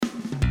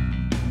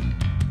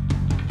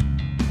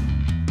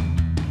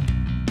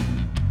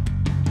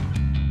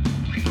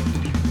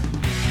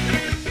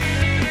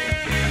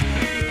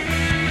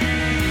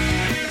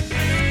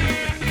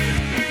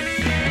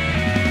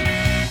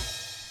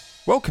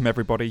Welcome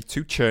everybody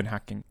to Churn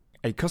Hacking,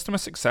 a customer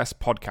success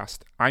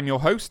podcast. I'm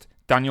your host,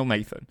 Daniel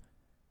Nathan.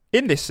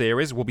 In this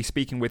series, we'll be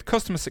speaking with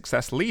customer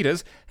success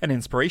leaders and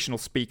inspirational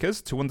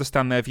speakers to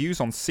understand their views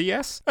on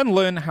CS and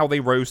learn how they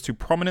rose to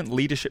prominent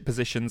leadership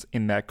positions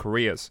in their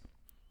careers.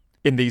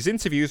 In these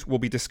interviews, we'll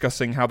be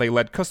discussing how they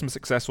led customer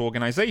success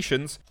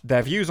organizations,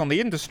 their views on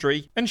the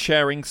industry, and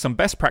sharing some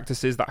best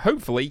practices that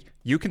hopefully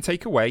you can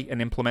take away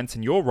and implement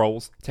in your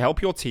roles to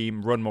help your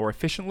team run more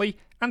efficiently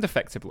and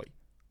effectively.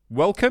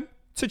 Welcome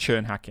to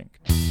Churn Hacking.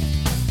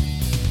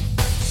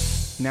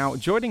 Now,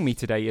 joining me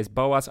today is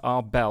Boaz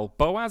R. Bell.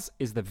 Boaz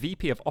is the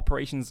VP of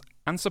Operations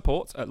and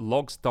Support at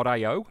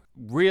Logs.io.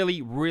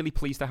 Really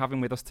pleased to have him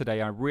with us today.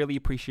 I really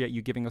appreciate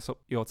you giving us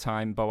your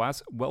time,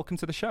 Boaz. Welcome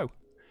to the show.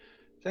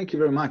 Thank you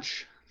very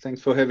much. Thanks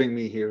for having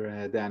me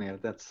here, Daniel.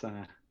 That's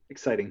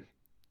exciting.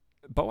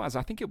 Boaz,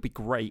 I think it would be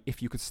great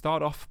if you could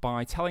start off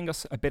by telling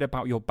us a bit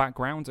about your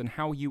background and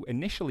how you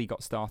initially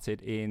got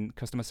started in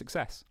customer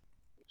success.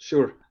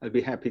 Sure, I'll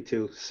be happy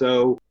to.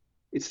 So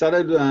it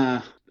started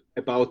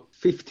about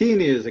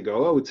 15 years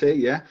ago, I would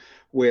say,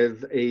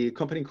 with a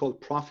company called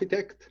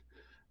Profitect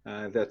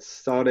that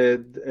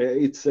started.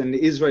 It was an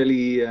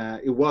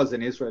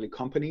Israeli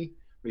company,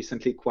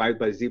 recently acquired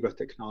by Zebra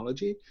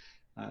Technology.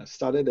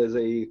 Started as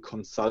a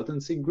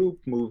consultancy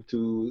group, moved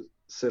to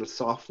sell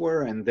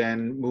software, and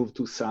then moved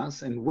to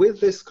SaaS. And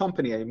with this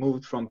company, I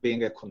moved from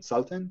being a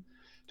consultant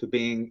to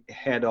being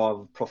head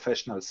of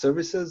professional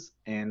services.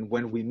 And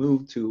when we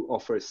moved to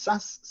offer a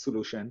SaaS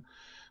solution,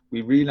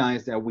 we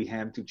realized that we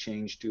had to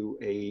change to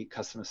a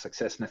customer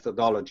success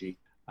methodology.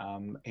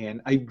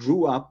 And I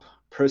grew up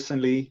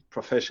personally,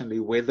 professionally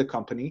with the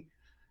company,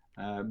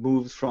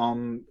 moved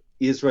from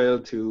Israel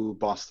to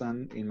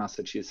Boston in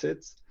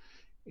Massachusetts.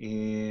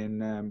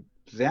 And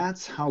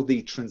that's how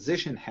the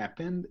transition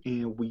happened.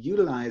 And we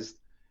utilized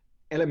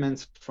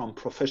elements from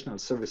professional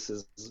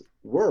services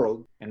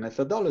world and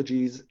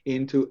methodologies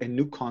into a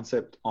new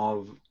concept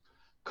of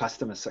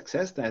customer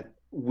success that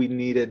we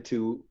needed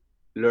to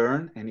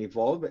learn and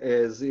evolve,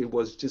 as it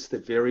was just the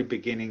very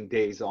beginning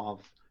days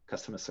of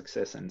customer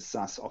success and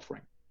SaaS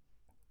offering.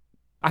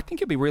 I think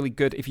it'd be really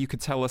good if you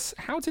could tell us,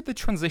 how did the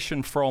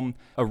transition from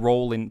a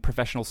role in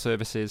professional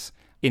services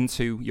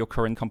into your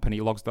current company,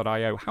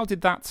 Logs.io, how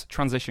did that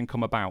transition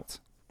come about?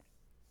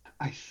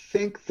 I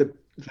think the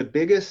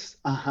biggest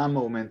aha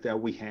moment that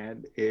we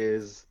had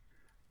is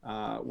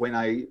when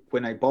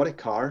I bought a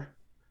car.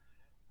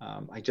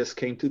 I just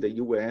came to the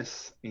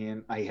US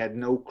and I had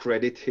no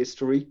credit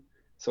history,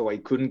 so I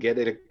couldn't get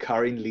a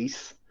car in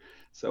lease.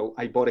 So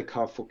I bought a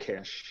car for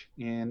cash,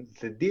 and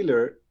the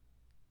dealer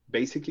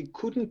basically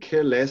couldn't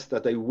care less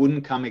that I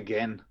wouldn't come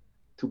again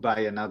to buy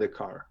another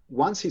car.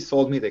 Once he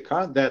sold me the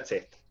car, that's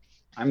it.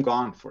 I'm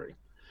gone for it.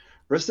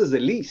 Versus the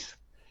lease,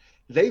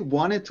 they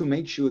wanted to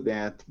make sure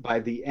that by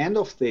the end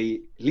of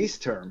the lease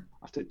term,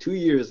 after 2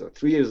 years or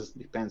 3 years,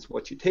 depends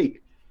what you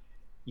take,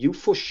 you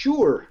for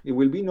sure, it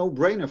will be no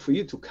brainer for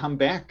you to come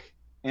back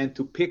and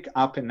to pick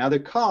up another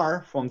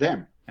car from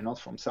them and not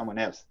from someone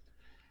else.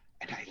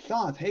 And I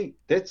thought, hey,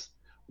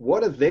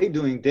 what are they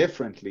doing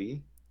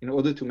differently in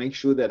order to make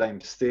sure that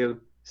I'm still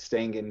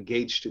staying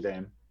engaged to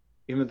them,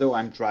 even though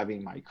I'm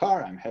driving my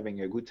car, I'm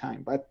having a good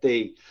time, but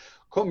they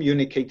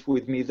communicate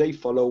with me, they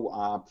follow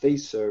up, they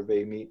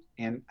survey me.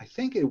 And I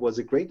think it was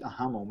a great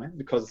aha moment,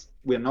 because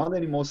we're not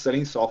anymore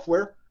selling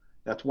software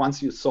that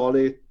once you solve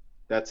it,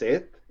 that's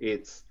it.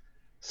 It's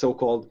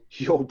so-called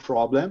your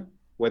problem,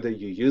 whether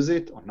you use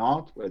it or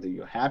not, whether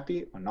you're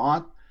happy or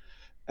not,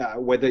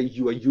 whether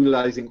you are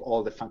utilizing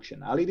all the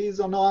functionalities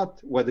or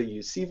not, whether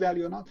you see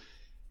value or not.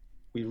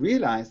 We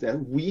realized that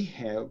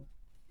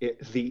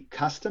the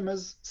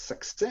customer's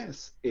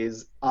success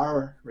is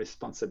our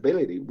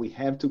responsibility. We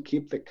have to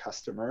keep the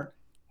customer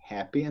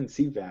happy and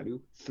see value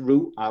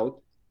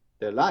throughout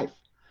their life.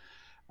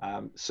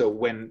 So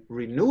when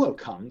renewal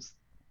comes,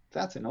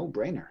 that's a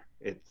no-brainer.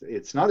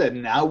 It's not that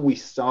now we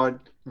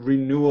start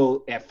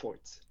renewal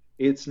efforts.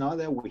 It's not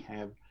that we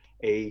have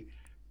a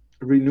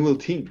renewal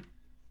team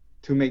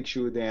to make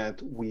sure that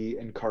we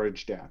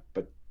encourage that,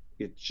 but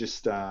it's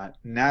just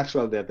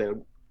natural that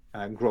they'll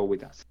grow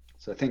with us.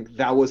 So I think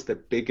that was the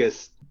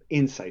biggest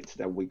insights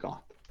that we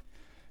got.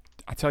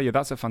 I tell you,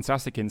 that's a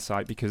fantastic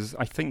insight, because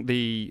I think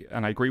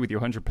and I agree with you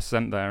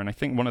 100% there, and I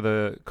think one of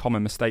the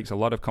common mistakes a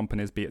lot of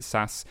companies, be it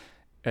SaaS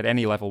at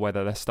any level,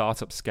 whether they're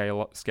startup,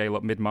 scale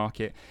up,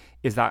 mid-market,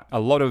 is that a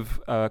lot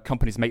of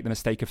companies make the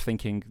mistake of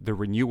thinking the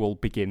renewal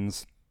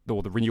begins,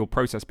 or the renewal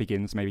process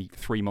begins maybe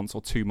 3 months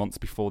or 2 months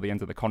before the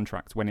end of the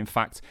contract, when in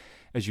fact,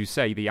 as you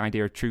say, the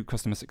idea of true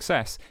customer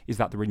success is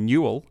that the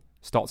renewal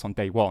starts on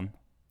day one,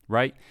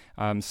 right?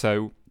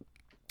 So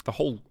the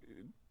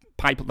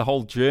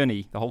whole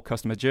journey, the whole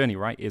customer journey,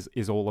 right,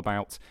 is all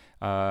about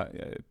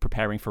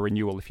preparing for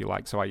renewal, if you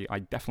like. So I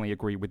definitely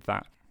agree with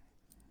that.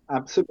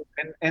 Absolutely.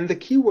 And the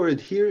key word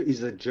here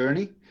is a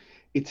journey.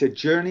 It's a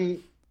journey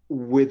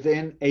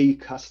within a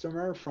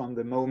customer from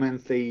the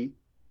moment they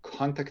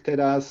contacted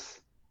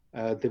us,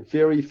 the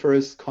very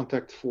first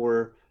contact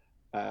for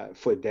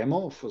a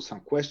demo, for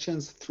some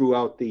questions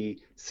throughout the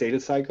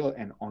sales cycle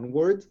and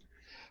onwards.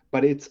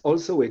 but it's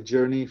also a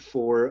journey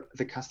for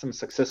the customer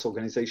success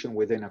organization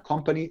within a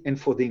company and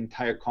for the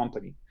entire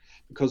company,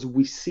 because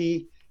we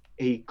see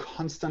a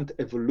constant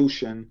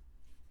evolution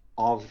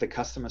of the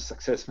customer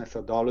success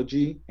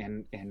methodology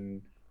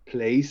and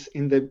place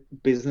in the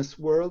business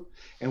world.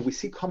 And we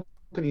see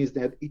companies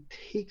that it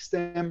takes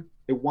them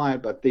a while,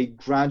 but they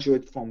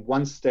graduate from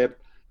one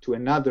step to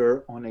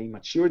another on a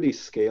maturity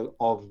scale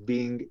of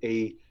being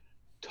a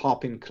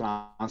top in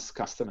class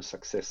customer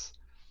success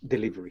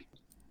delivery.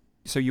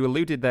 So you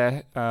alluded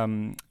there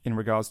in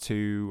regards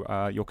to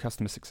your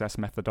customer success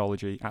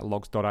methodology at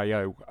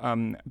logs.io.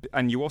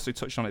 And you also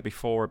touched on it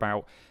before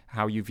about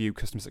how you view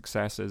customer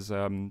success as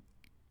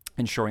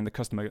ensuring the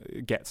customer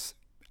gets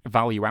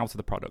value out of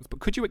the product. But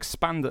could you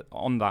expand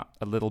on that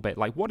a little bit?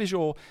 Like, what is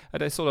your,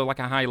 at a sort of like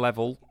a high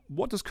level,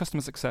 what does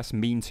customer success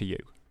mean to you?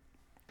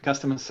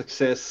 Customer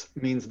success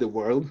means the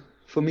world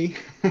for me.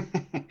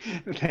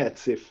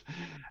 That's if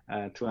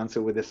to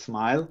answer with a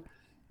smile.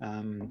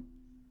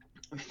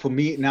 For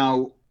me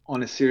now,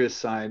 on a serious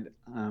side,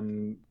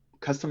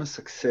 customer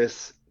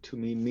success to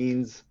me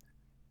means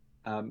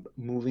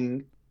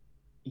moving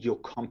your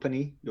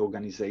company, your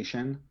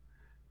organization,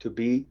 to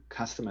be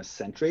customer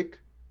centric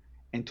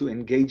and to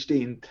engage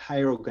the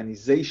entire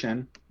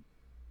organization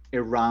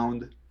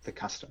around the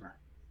customer.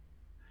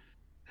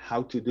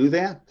 How to do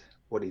that,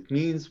 what it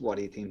means, what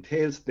it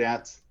entails,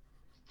 that's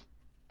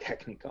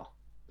technical.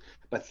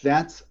 But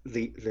that's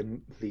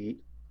the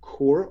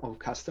core of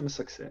customer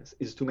success,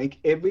 is to make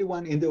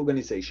everyone in the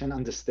organization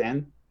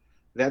understand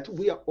that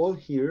we are all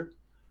here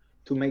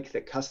to make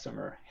the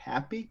customer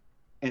happy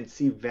and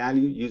see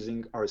value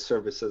using our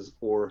services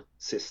or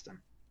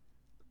system.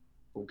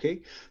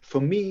 Okay, for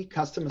me,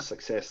 customer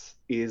success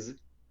is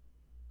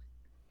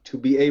to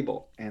be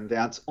able, and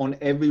that's on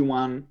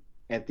everyone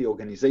at the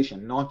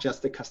organization, not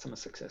just the customer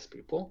success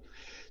people,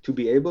 to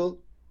be able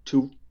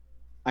to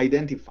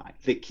identify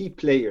the key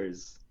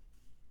players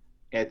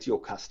at your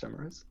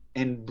customers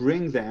and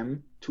bring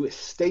them to a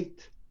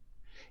state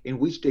in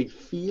which they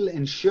feel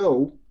and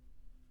show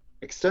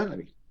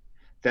externally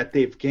that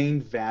they've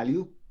gained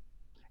value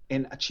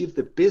and achieved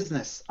the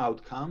business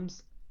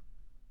outcomes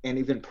and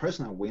even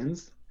personal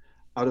wins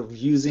out of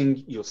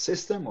using your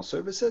system or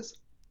services,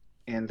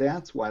 and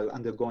that's while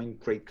undergoing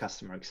great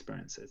customer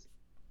experiences.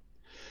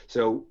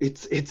 So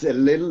it's a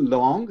little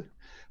long,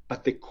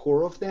 but the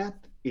core of that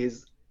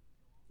is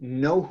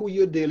know who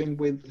you're dealing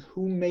with,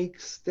 who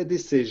makes the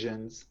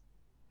decisions,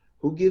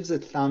 who gives a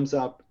thumbs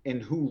up,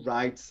 and who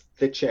writes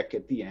the check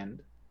at the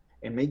end,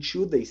 and make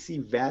sure they see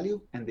value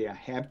and they are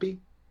happy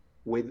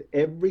with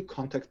every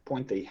contact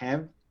point they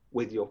have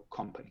with your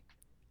company.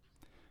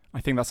 I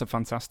think that's a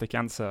fantastic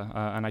answer,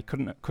 and I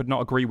could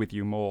not agree with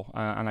you more.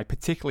 And I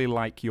particularly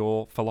like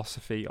your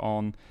philosophy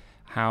on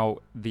how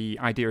the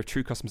idea of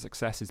true customer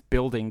success is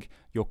building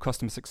your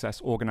customer success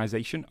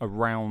organization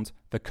around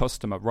the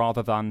customer,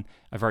 rather than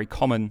a very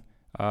common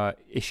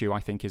issue, I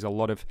think, is a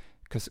lot of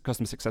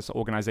customer success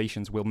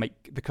organizations will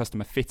make the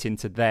customer fit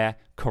into their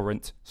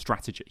current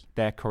strategy,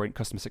 their current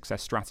customer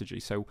success strategy.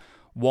 So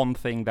one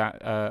thing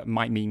that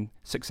might mean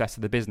success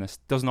to the business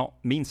does not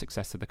mean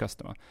success to the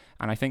customer.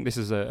 And I think this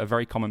is a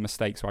very common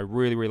mistake. So I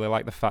really, really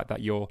like the fact that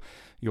you're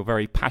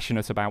very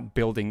passionate about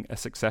building a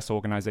success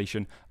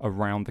organization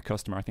around the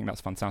customer. I think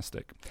that's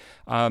fantastic.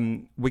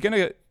 We're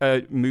going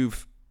to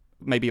move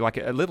maybe like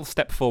a little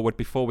step forward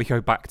before we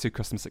go back to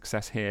customer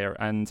success here.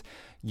 And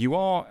you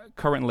are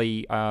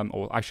currently,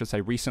 or I should say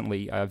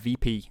recently,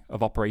 VP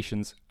of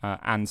Operations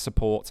and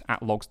Support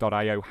at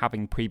Logs.io,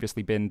 having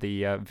previously been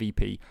the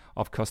VP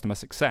of Customer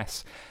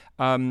Success.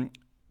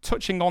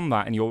 Touching on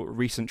that in your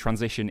recent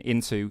transition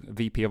into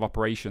VP of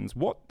Operations,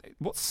 what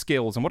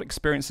skills and what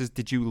experiences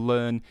did you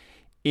learn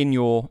in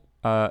your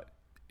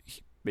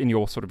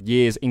sort of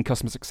years in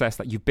customer success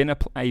that you've been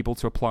able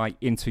to apply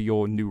into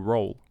your new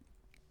role?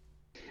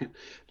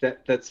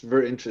 That's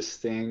very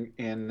interesting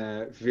and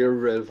a very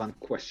relevant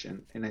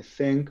question. And I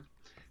think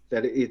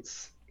that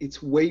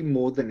it's way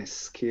more than a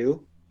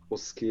skill or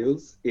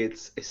skills.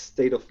 It's a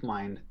state of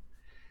mind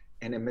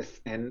and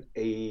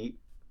a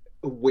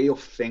way of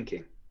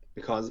thinking.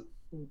 Because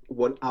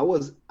what I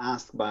was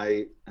asked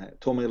by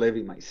Tomer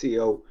Levy, my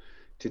CEO,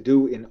 to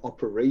do in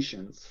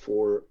operations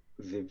for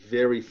the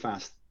very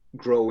fast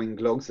growing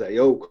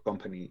Logs.io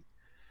company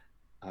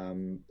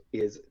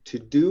is to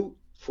do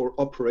for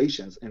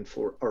operations and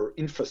for our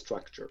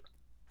infrastructure,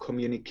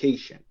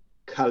 communication,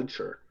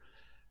 culture,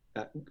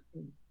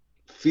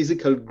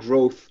 physical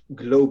growth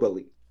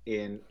globally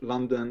in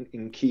London,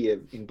 in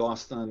Kiev, in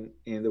Boston,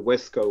 in the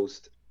West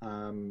Coast,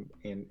 and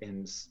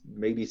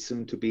maybe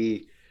soon to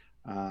be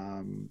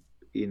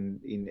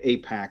in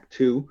APAC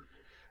too,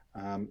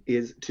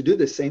 is to do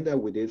the same that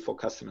we did for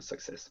customer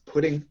success,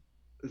 putting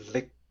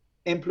the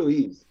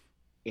employees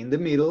in the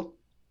middle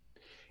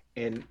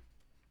and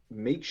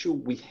make sure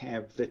we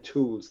have the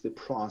tools, the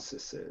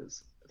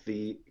processes,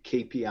 the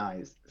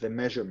KPIs, the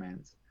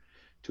measurements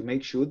to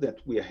make sure that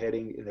we are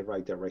heading in the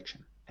right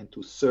direction and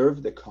to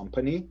serve the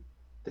company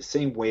the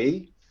same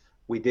way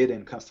we did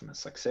in customer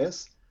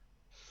success,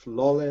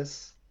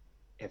 flawless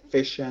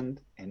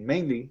efficient, and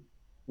mainly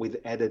with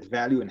added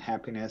value and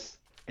happiness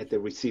at the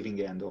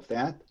receiving end of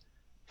that.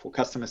 For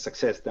customer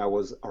success, that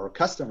was our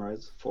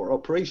customers. For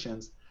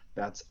operations,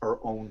 that's our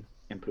own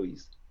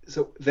employees.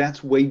 So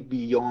that's way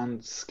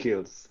beyond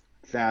skills.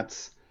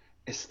 That's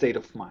a state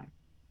of mind.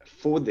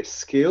 For the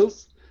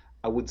skills,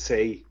 I would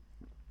say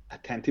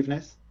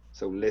attentiveness.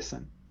 So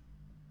listen.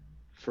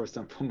 First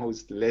and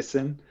foremost,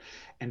 listen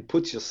and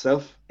put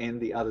yourself in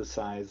the other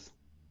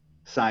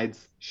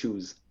side's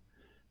shoes.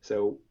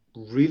 So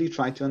really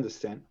try to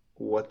understand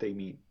what they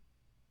mean,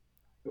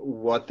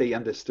 what they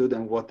understood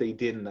and what they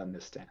didn't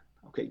understand.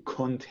 Okay,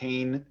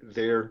 contain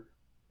their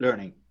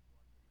learning.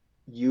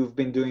 You've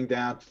been doing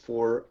that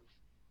for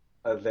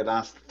the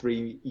last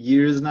 3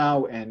 years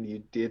now, and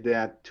you did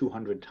that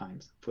 200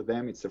 times. For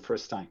them, it's the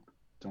first time.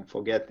 Don't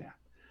forget that.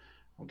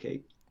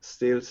 Okay,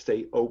 still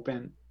stay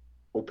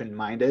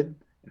open-minded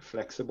and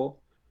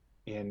flexible,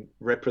 and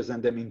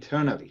represent them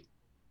internally.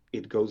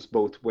 It goes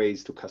both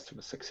ways to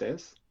customer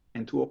success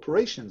and to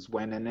operations.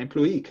 When an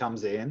employee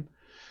comes in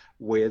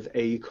with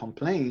a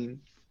complaint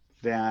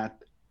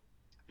that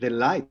the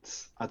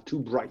lights are too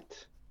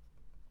bright,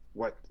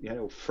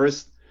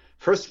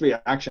 first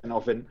reaction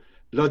of an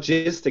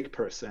logistic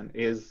person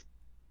is,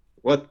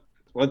 what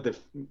do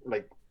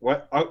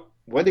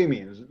you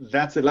mean?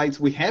 That's the lights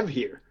we have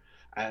here.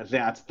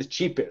 That's the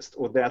cheapest,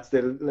 or that's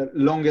the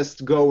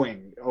longest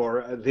going,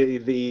 or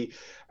the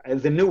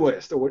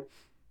newest, or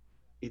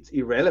it's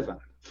irrelevant.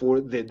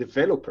 For the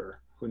developer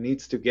who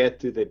needs to get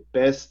to the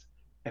best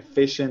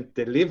efficient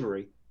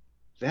delivery,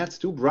 that's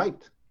too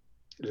bright.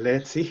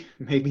 Let's see,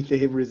 maybe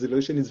the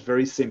resolution is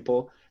very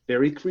simple,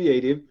 very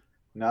creative,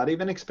 not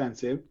even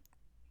expensive.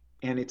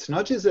 And it's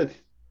not just that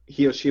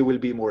he or she will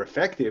be more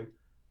effective,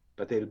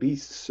 but they'll be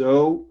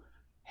so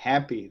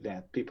happy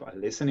that people are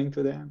listening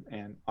to them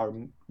and are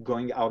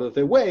going out of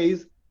their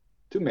ways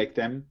to make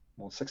them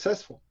more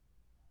successful.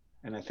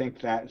 And I think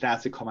that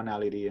that's the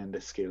commonality in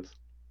the skills.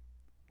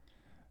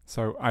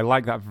 So I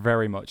like that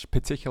very much,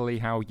 particularly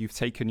how you've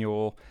taken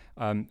your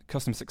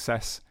customer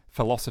success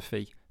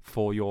philosophy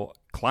for your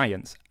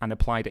clients and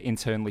applied it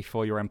internally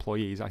for your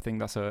employees. I think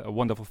that's a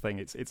wonderful thing.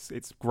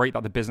 It's great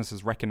that the business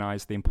has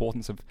recognized the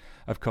importance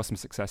of customer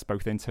success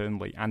both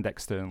internally and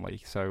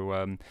externally.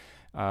 So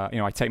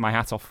I take my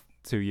hat off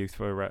to you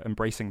for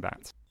embracing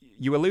that.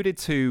 You alluded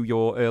to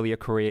your earlier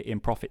career in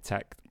profit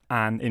tech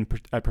and in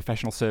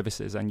professional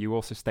services, and you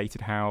also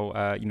stated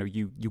how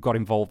you got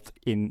involved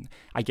in,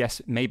 I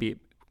guess maybe it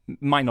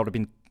might not have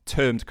been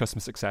termed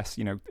customer success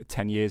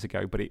 10 years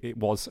ago, but it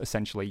was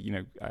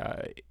essentially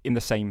in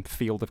the same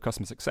field of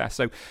customer success.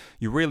 So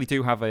you really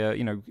do have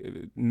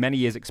many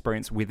years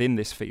experience within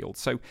this field.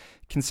 So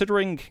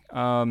considering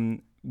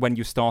when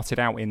you started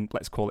out in,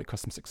 let's call it,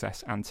 customer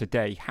success, and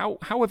today, how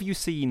have you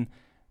seen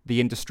the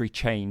industry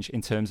change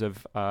in terms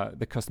of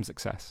the customer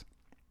success?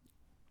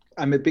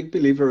 I'm a big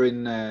believer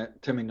in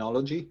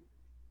terminology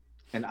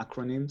and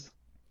acronyms.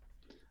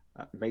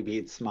 Maybe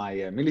it's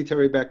my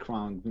military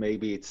background.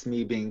 Maybe it's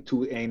me being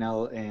too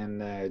anal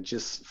and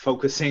just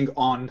focusing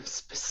on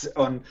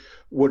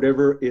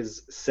whatever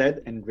is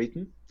said and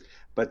written.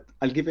 But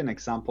I'll give you an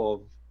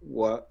example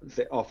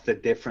of the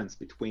difference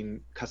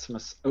between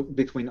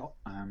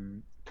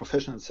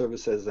professional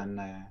services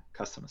and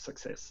customer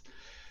success.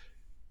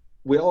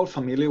 We're all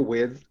familiar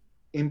with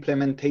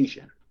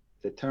implementation.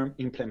 The term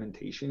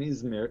implementation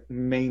is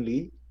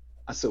mainly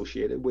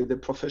associated with the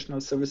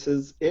professional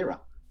services era,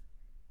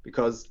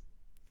 because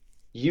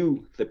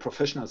you, the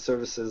professional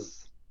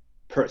services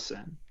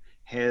person,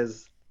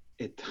 has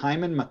a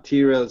time and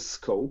material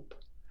scope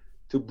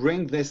to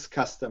bring this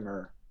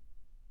customer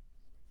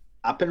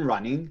up and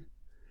running.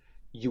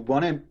 You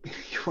want to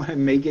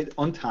make it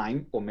on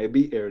time or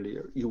maybe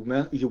earlier. You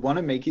want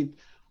to make it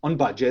on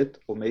budget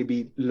or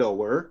maybe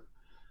lower.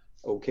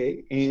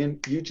 Okay, and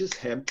you just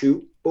have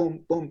to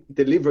boom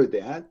deliver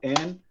that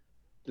and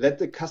let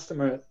the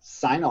customer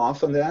sign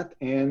off on that,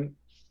 and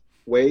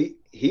away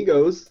he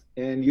goes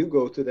and you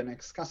go to the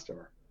next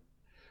customer.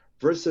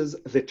 Versus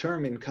the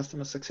term in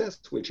customer success,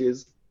 which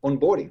is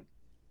onboarding.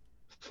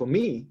 For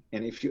me,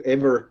 and if you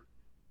ever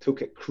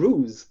took a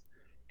cruise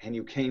and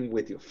you came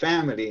with your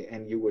family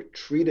and you were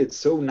treated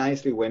so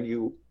nicely when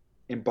you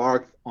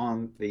embarked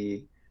on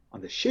the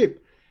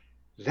ship,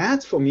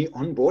 that's for me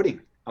onboarding.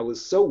 I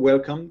was so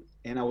welcomed,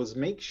 and I was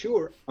made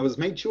sure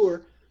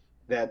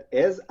that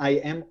as I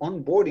am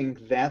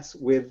onboarding, that's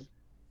with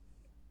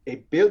a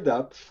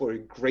build-up for a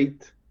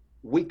great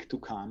week to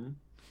come,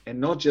 and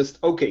not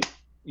just, okay,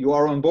 you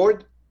are on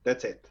board,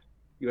 that's it,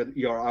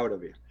 you're out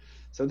of here.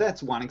 So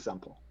that's one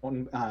example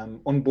on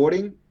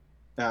onboarding.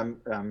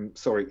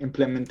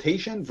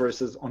 Implementation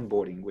versus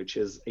onboarding, which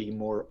is a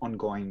more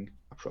ongoing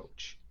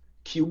approach.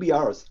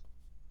 QBRs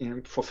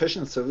in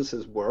professional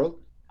services world,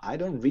 I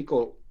don't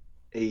recall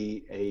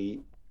a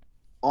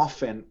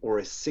often or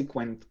a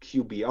sequent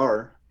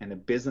QBR and a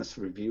business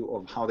review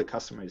of how the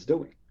customer is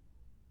doing.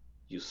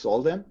 You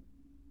sold them,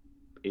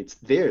 it's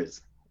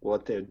theirs.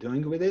 What they're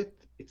doing with it,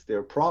 it's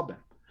their problem.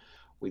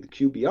 With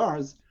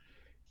QBRs,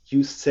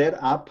 you set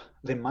up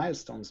the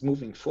milestones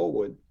moving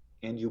forward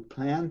and you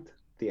plant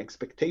the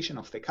expectation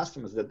of the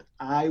customers that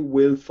I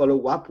will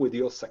follow up with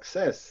your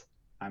success.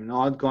 I'm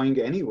not going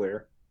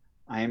anywhere.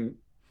 I'm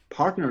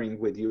partnering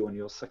with you on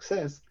your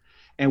success,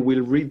 and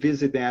we'll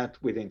revisit that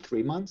within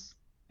 3 months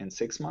and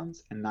 6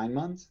 months and 9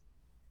 months.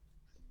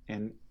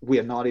 And we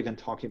are not even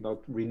talking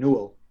about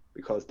renewal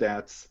because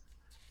that's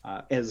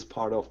as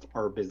part of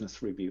our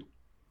business review.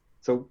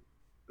 So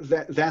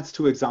that's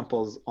two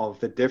examples of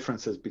the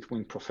differences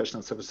between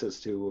professional services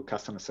to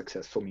customer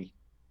success for me.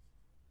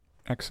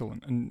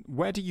 Excellent. And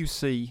where do you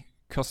see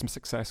customer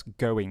success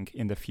going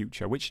in the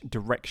future? Which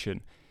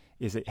direction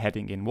is it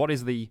heading in? What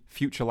is the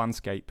future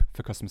landscape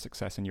for customer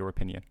success in your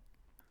opinion?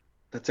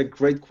 That's a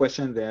great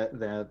question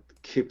that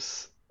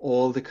keeps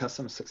all the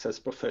customer success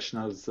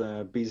professionals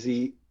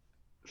busy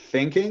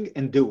thinking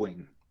and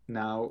doing.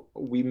 Now,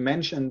 we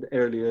mentioned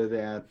earlier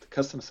that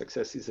customer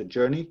success is a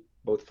journey,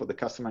 both for the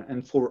customer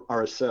and for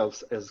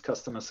ourselves as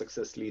customer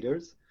success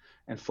leaders,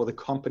 and for the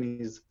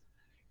companies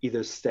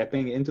either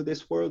stepping into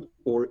this world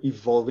or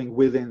evolving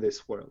within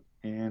this world.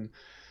 And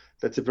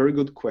that's a very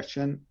good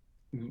question.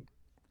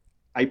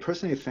 I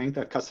personally think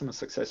that customer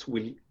success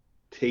will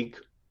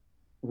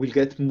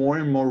get more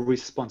and more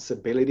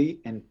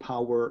responsibility and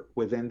power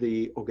within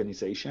the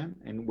organization.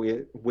 And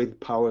with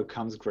power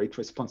comes great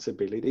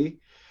responsibility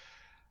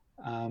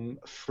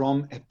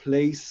from a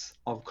place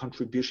of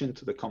contribution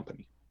to the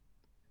company.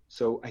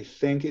 So I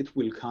think it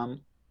will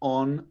come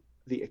on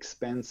the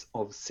expense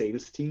of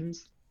sales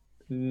teams.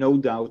 No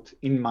doubt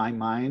in my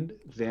mind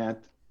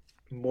that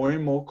more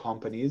and more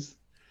companies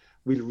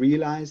will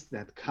realize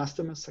that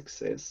customer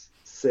success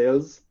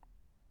sales,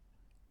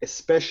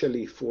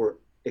 especially for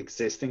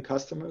existing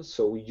customers,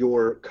 so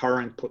your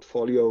current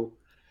portfolio,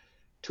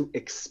 to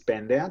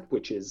expand that,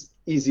 which is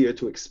easier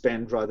to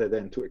expand rather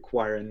than to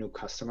acquire a new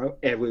customer.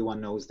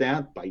 Everyone knows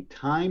that by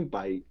time,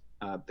 by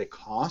the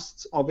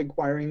costs of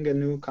acquiring a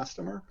new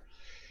customer.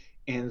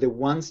 And the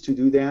ones to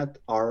do that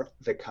are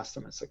the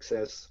customer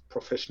success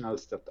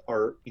professionals that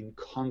are in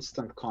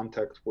constant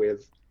contact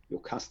with your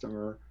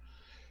customer.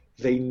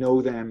 They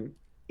know them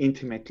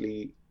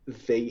intimately.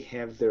 They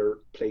have their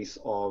place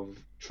of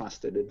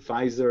trusted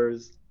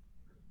advisors.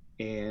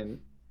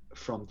 And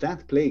from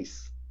that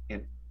place,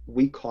 and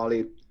we call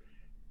it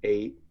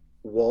a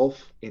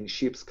wolf in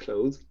sheep's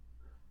clothes,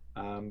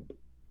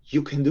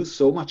 you can do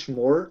so much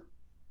more.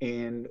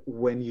 And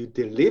when you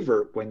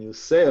deliver, when you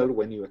sell,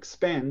 when you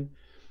expand,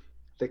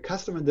 the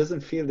customer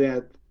doesn't feel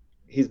that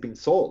he's been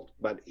sold,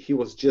 but he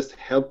was just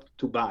helped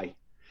to buy.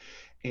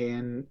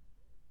 And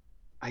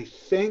I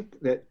think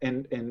that,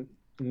 and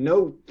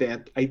note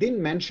that I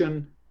didn't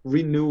mention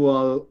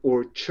renewal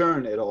or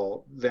churn at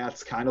all.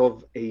 That's kind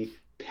of a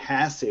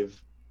passive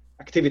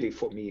activity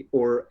for me,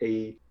 or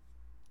a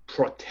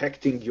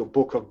protecting your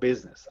book of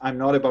business. I'm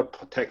not about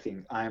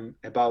protecting. I'm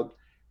about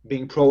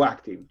being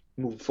proactive,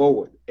 move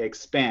forward,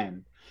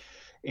 expand.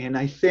 And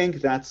I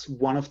think that's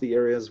one of the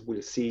areas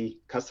we'll see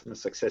customer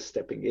success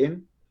stepping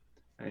in,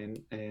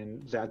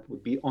 and that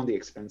would be on the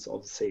expense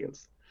of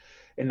sales.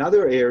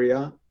 Another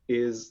area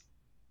is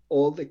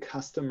all the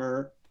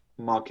customer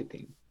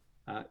marketing,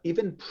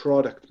 even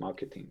product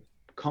marketing.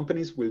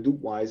 Companies will do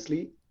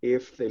wisely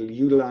if they'll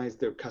utilize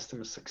their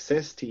customer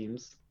success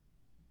teams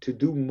to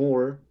do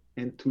more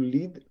and to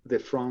lead the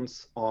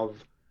fronts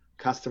of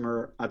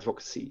customer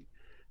advocacy,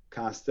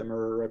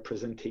 customer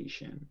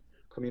representation,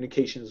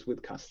 communications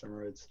with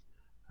customers,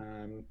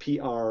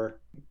 PR,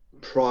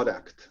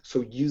 product.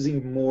 So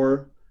using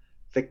more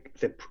the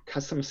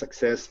customer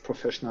success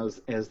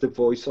professionals as the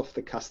voice of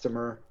the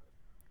customer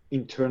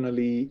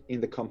internally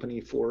in the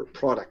company for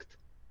product,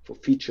 for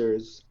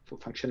features, for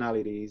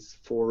functionalities,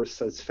 for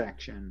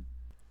satisfaction.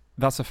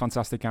 That's a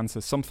fantastic answer.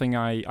 Something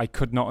I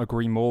could not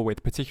agree more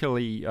with,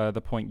 particularly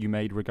the point you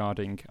made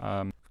regarding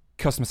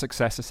customer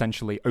success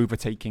essentially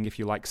overtaking, if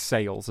you like,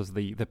 sales as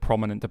the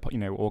prominent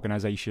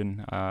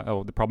organization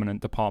or the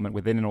prominent department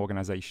within an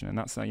organization. And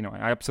that's I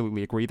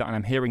absolutely agree that, and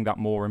I'm hearing that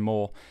more and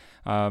more.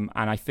 And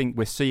I think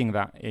we're seeing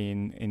that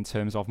in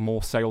terms of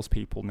more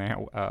salespeople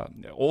now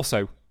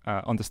also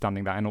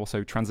understanding that, and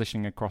also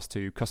transitioning across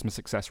to customer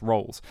success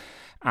roles.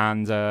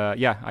 And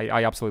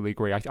I absolutely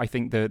agree. I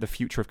think the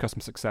future of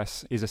customer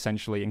success is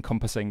essentially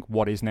encompassing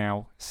what is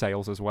now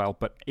sales as well,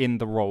 but in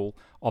the role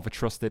of a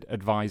trusted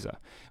advisor,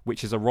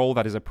 which is a role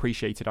that is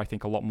appreciated, I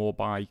think, a lot more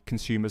by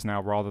consumers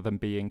now, rather than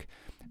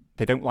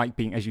they don't like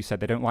being, as you said,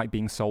 they don't like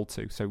being sold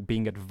to. So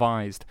being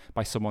advised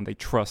by someone they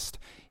trust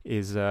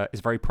is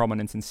very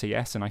prominent in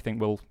CS, and I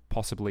think will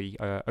possibly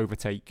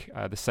overtake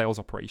the sales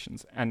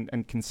operations.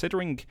 And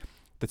considering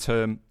the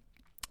term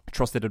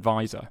trusted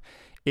advisor,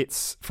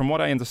 it's, from what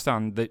I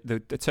understand,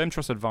 the term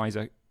trusted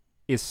advisor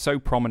is so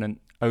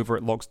prominent over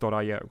at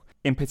Logs.io,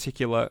 in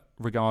particular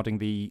regarding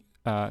the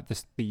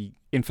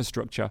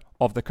infrastructure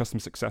of the customer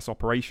success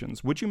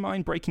operations. Would you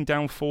mind breaking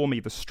down for me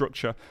the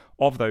structure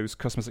of those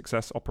customer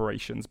success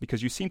operations?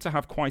 Because you seem to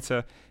have quite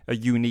a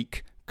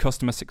unique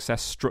customer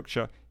success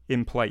structure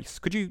in place.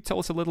 Could you tell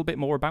us a little bit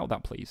more about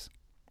that, please?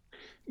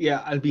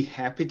 Yeah, I'll be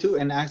happy to.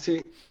 And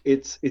actually,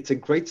 it's a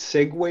great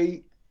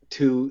segue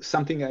to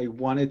something I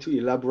wanted to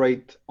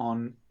elaborate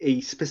on,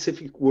 a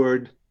specific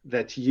word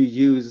that you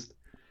used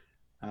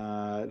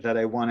that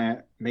I want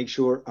to make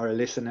sure our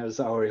listeners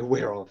are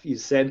aware of. You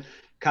said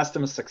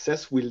customer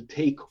success will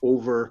take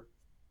over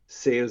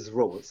sales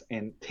roles,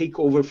 and take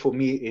over for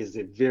me is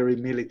a very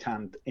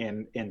militant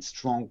and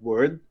strong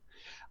word.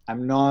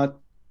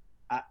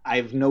 I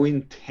have no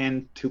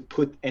intent to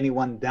put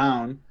anyone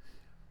down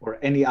or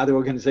any other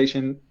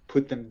organization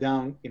put them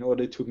down in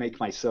order to make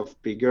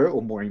myself bigger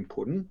or more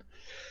important.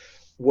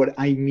 What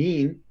I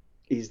mean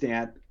is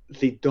that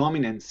the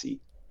dominancy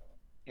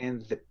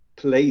and the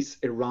place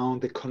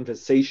around the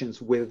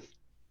conversations with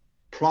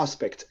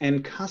prospects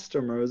and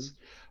customers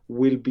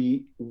will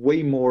be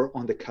way more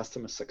on the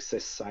customer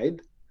success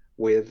side,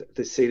 with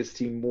the sales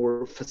team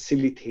more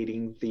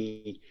facilitating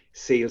the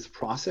sales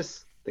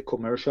process, the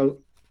commercial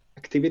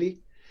activity.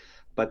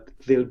 But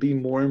there'll be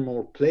more and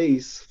more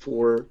place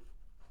for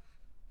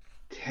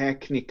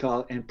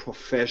technical and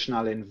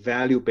professional and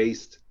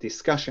value-based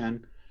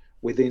discussion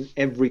within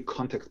every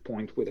contact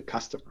point with a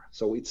customer.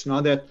 So it's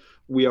not that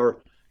we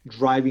are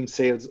driving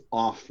sales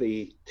off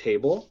the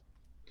table,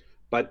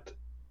 but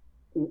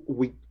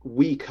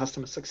we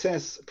customer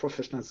success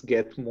professionals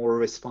get more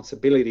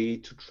responsibility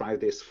to drive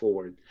this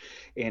forward.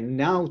 And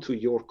now to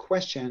your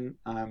question,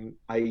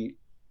 I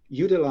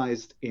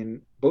utilized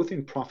both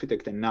in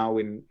Profitect and now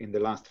in the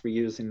last 3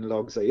 years in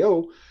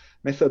Logs.io,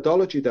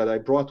 methodology that I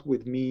brought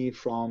with me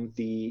from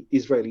the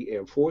Israeli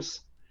Air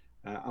Force.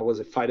 I was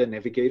a fighter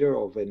navigator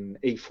of an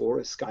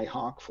A4, a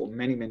Skyhawk, for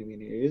many, many,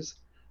 many years,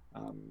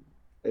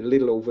 a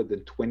little over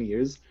than 20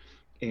 years.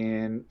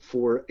 And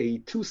for a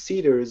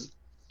two-seaters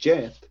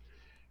jet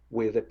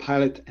with a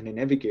pilot and a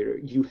navigator,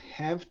 you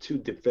have to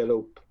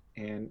develop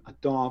and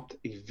adopt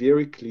a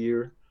very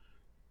clear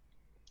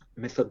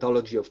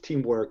methodology of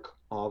teamwork,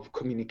 of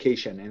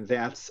communication. And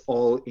that's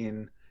all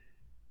in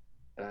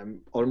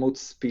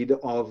almost speed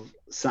of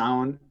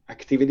sound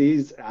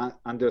activities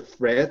under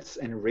threats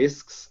and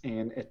risks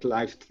and at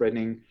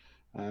life-threatening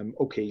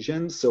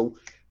occasions. So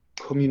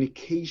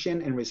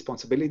communication and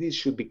responsibilities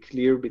should be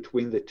clear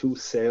between the two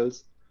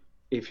cells,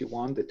 if you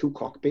want, the two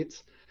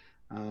cockpits.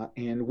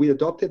 And we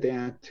adopted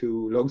that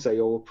to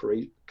Logs.io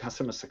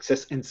customer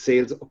success and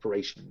sales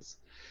operations.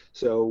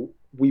 So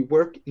we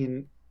work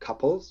in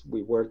couples.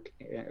 We work,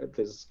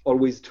 there's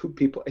always two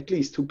people, at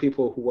least two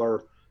people who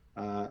are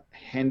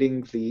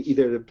handing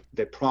either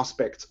the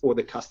prospects or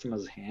the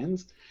customer's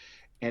hands.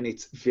 And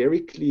it's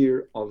very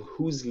clear of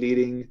who's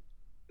leading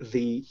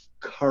the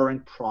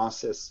current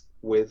process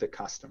with the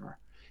customer.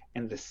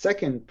 And the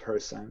second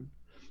person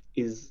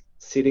is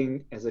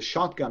sitting as a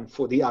shotgun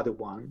for the other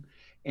one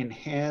and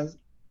has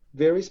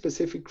very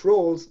specific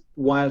roles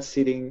while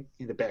sitting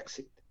in the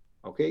backseat.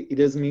 Okay, it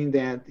doesn't mean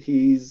that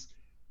he's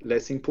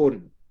less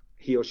important,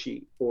 he or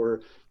she,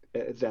 or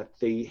that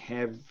they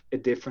have a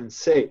different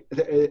say,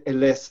 a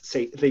less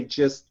say. They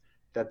just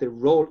that the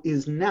role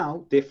is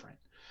now different.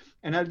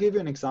 And I'll give you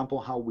an example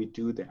how we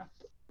do that.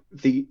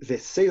 The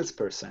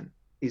salesperson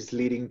is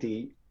leading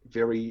the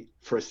very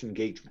first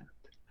engagement.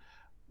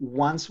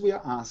 Once we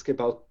are asked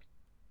about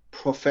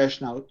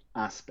professional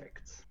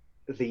aspects,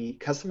 the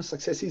customer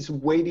success is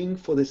waiting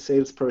for the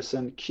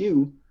salesperson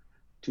queue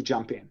to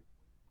jump in.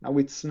 Now,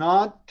 it's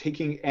not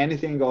taking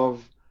anything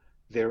of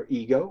their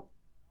ego.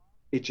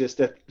 It's just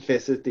that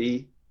this is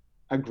the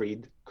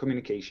agreed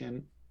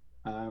communication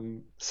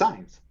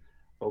signs,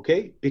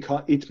 okay?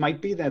 Because it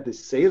might be that the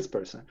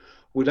salesperson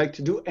would like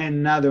to do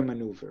another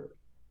maneuver,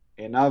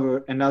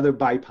 another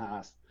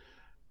bypass,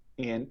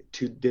 and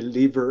to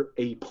deliver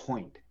a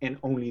point, and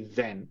only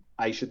then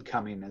I should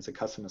come in as a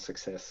customer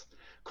success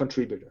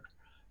contributor.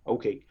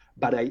 Okay,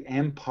 but I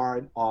am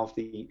part of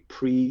the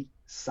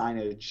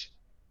pre-signage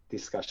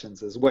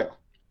discussions as well.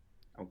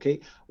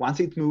 Okay, once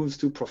it moves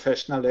to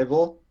professional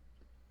level,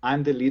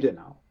 I'm the leader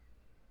now,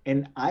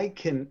 and I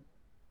can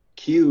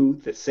cue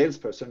the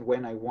salesperson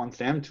when I want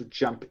them to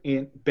jump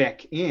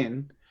back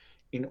in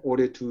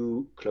order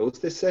to close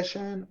the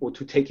session or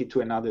to take it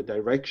to another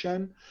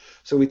direction.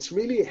 So it's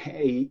really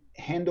a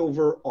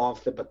handover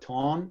of the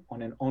baton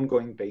on an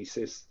ongoing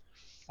basis.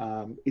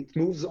 It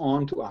moves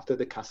on to after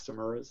the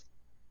customers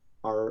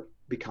are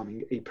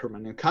becoming a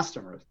permanent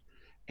customer.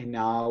 And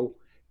now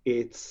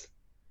it's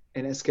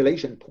an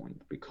escalation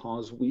point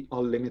because we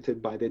are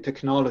limited by the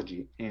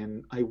technology.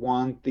 And I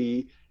want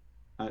the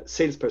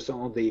salesperson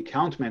or the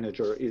account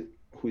manager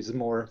who is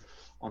more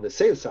on the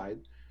sales side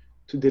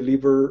to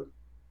deliver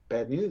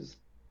bad news.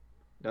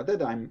 Not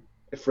that I'm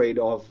afraid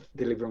of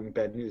delivering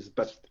bad news,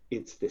 but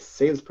it's the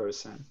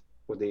salesperson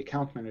or the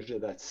account manager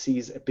that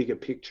sees a bigger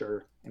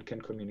picture and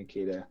can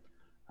communicate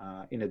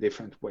in a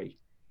different way.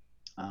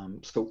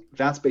 So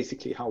that's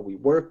basically how we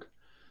work.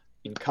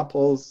 In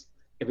couples,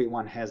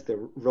 everyone has their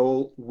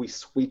role. We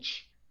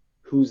switch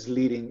who's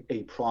leading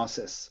a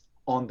process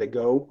on the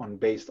go,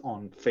 based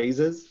on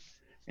phases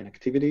and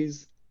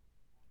activities.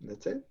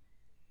 That's it.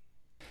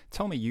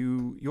 Tell me,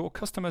 your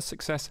customer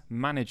success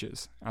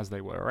managers, as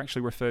they were, are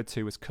actually referred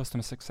to as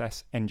customer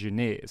success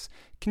engineers.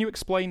 Can you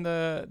explain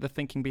the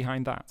thinking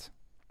behind that?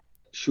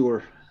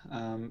 Sure.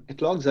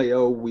 At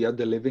Logs.io, we are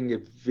delivering a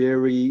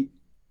very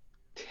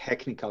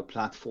technical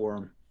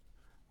platform.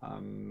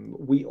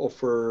 We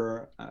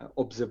offer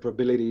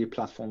observability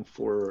platform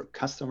for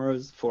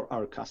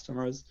our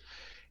customers,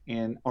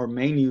 and our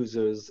main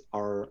users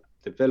are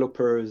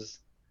developers,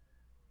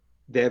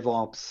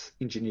 DevOps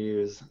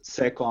engineers,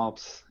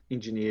 SecOps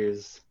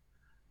engineers,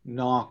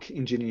 NOC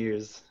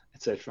engineers,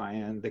 etc.,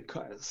 and the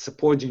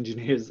support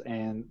engineers.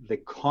 And the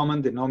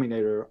common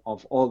denominator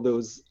of all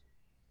those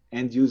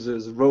end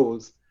users'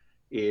 roles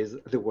is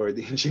the word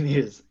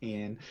engineers.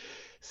 And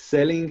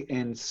selling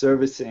and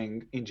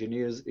servicing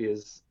engineers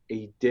is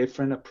a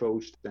different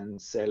approach than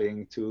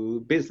selling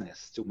to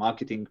business, to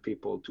marketing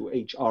people, to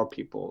HR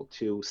people,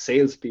 to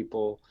sales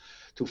people,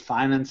 to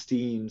finance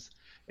teams,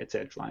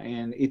 etc.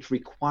 And it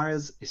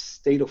requires a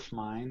state of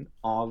mind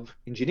of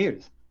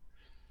engineers.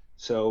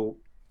 So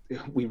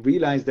we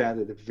realized that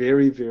at the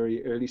very,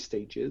 very early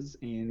stages,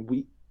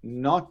 and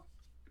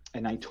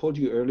I told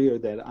you earlier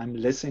that I'm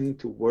listening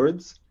to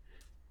words,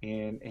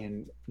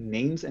 and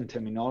names and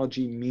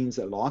terminology means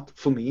a lot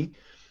for me.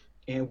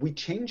 And we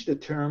changed the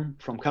term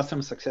from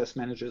customer success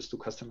managers to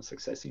customer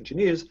success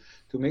engineers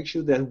to make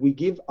sure that we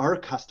give our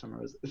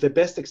customers the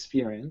best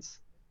experience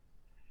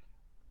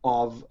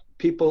of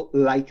people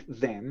like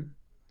them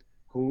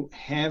who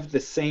have the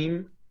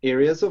same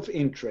areas of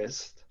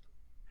interest.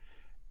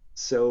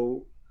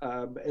 So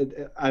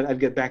I'll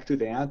get back to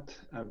that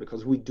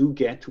because we do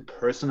get to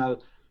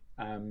personal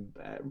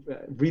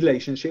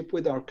relationship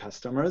with our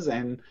customers.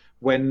 And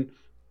when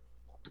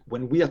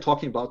we are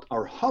talking about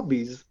our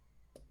hobbies,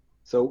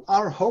 so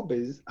our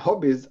hobbies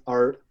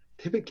are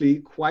typically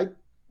quite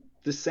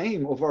the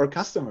same of our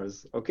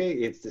customers. Okay,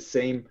 it's the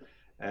same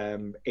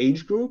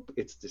age group,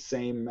 it's the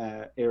same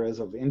areas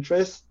of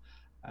interest.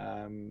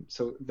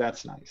 So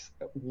that's nice.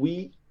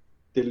 We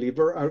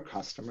deliver our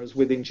customers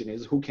with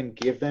engineers who can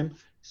give them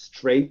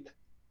straight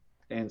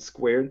and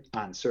squared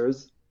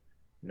answers,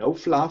 no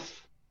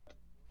fluff.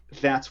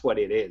 That's what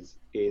it is.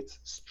 It's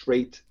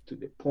straight to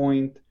the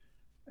point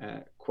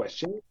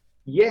question.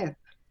 Yet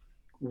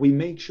we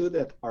make sure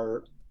that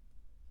our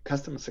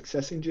customer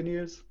success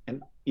engineers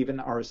and even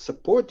our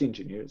support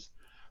engineers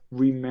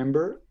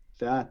remember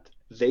that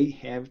they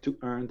have to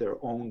earn their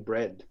own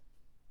bread.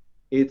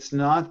 It's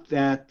not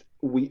that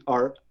we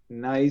are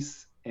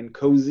nice and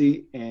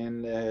cozy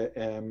and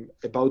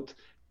about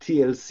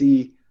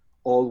TLC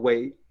all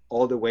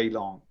the way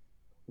long.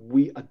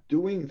 We are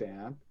doing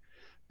that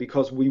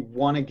because we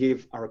want to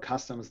give our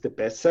customers the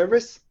best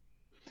service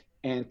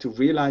and to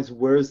realize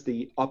where's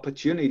the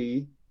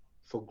opportunity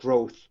for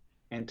growth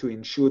and to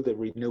ensure the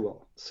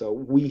renewal. So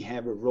we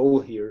have a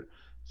role here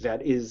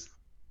that is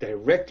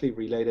directly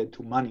related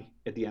to money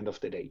at the end of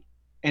the day.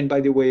 And by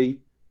the way,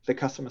 the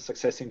customer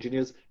success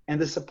engineers and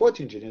the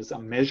support engineers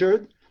are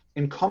measured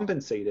and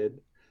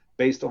compensated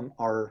based on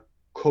our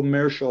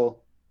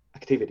commercial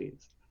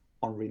activities,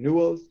 on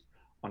renewals,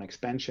 on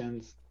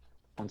expansions,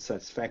 on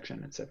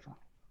satisfaction, etc.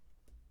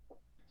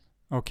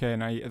 Okay,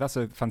 and that's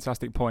a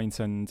fantastic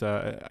point, and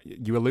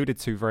you alluded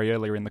to very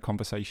earlier in the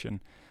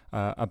conversation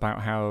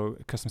about how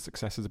customer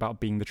success is about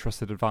being the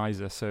trusted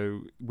advisor.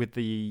 So with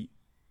the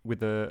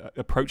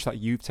approach that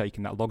you've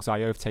taken, that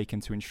Logs.io have taken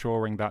to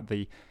ensuring that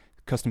the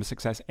customer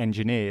success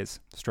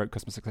engineers, stroke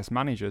customer success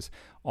managers,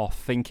 are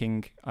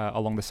thinking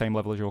along the same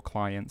level as your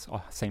clients,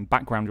 or same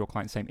background your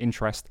clients, same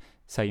interest,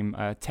 same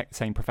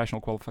same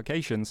professional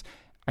qualifications,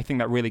 I think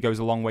that really goes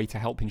a long way to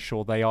help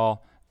ensure they are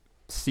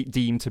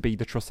deemed to be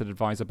the trusted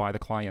advisor by the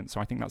client.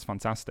 So I think that's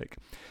fantastic.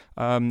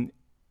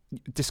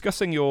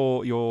 Discussing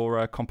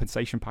your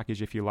compensation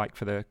package, if you like,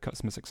 for the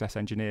customer success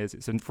engineers,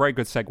 it's a very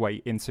good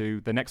segue into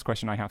the next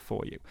question I have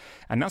for you,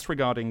 and that's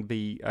regarding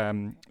the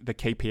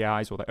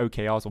KPIs or the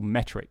OKRs or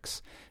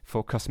metrics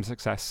for customer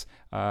success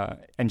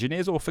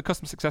engineers or for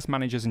customer success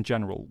managers in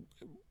general.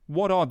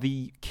 What are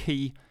the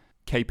key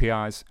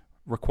KPIs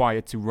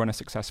required to run a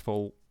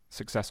successful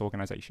success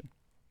organization?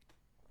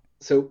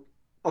 So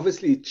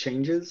obviously it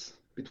changes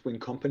between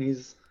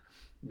companies,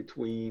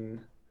 between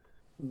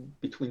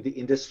the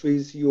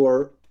industries you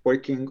are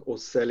working or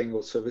selling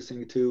or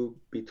servicing to,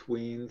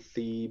 between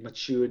the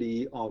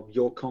maturity of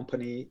your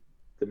company,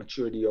 the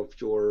maturity of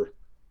your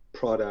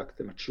product,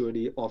 the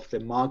maturity of the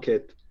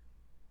market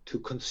to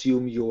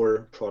consume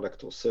your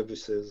product or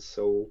services.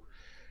 So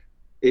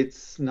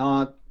it's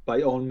not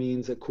by all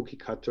means a cookie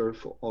cutter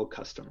for all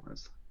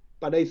customers.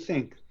 But I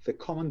think the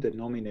common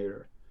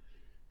denominator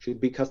should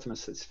be customer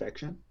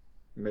satisfaction,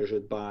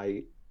 measured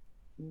by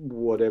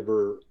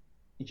whatever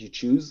you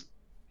choose,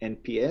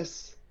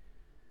 NPS,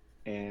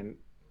 and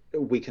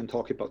we can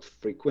talk about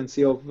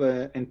frequency of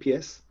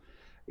NPS.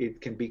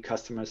 It can be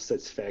customer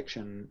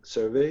satisfaction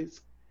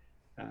surveys,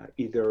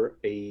 either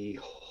a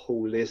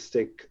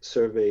holistic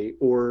survey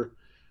or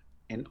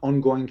an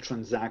ongoing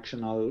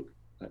transactional,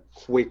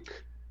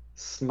 quick,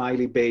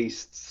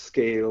 smiley-based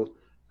scale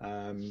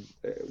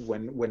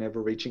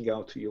whenever reaching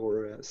out to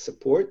your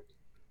support.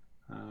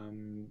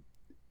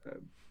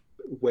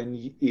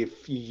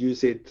 If you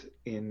use it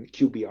in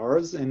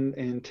QBRs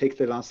and take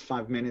the last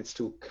 5 minutes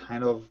to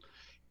kind of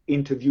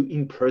interview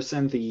in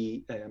person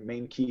the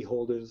main key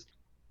holders,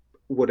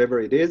 whatever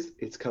it is,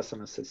 it's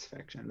customer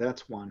satisfaction.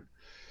 That's one.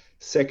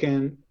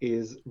 Second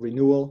is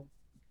renewal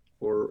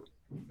or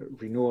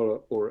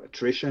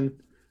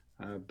attrition.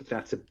 But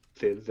that's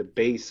the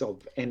base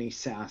of any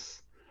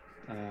SaaS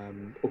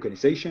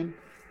organization.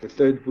 The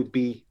third would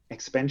be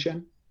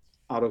expansion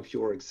out of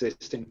your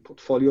existing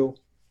portfolio.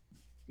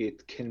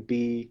 It can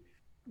be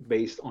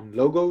based on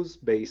logos,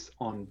 based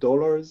on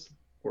dollars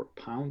or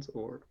pounds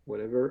or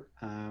whatever,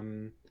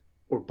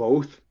 or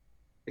both,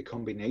 a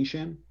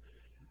combination.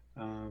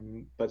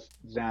 But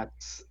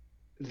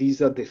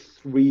these are the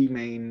three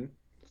main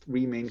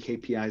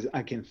KPIs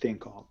I can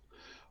think of.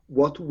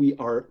 What we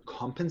are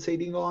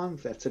compensating on,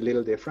 that's a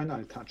little different.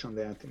 I'll touch on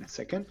that in a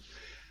second.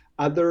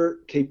 Other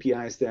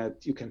KPIs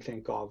that you can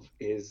think of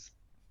is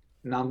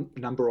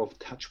number of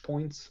touch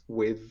points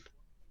with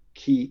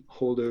key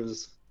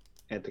holders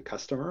at the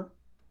customer.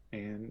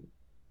 And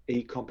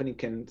a company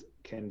can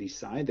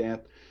decide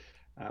that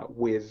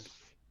with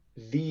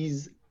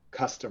these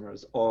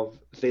customers of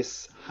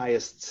this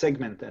highest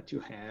segment that you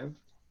have,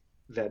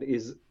 that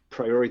is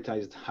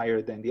prioritized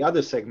higher than the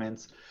other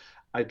segments,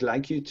 I'd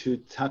like you to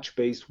touch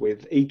base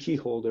with a key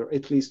holder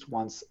at least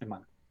once a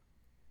month.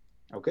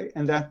 Okay,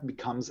 and that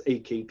becomes a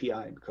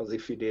KPI, because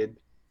if you did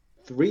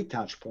 3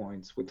 touch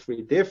points with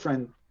 3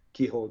 different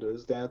key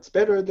holders, that's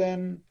better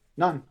than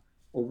none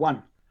or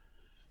 1.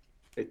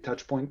 A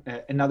touch point,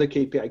 another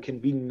KPI can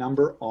be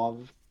number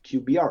of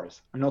QBRs.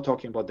 I'm not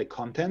talking about the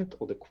content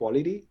or the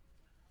quality,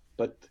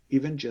 but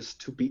even just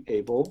to be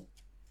able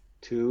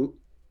to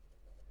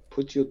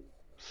put your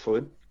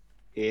foot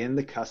in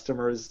the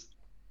customer's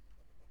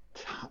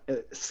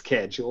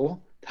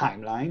schedule,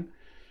 timeline,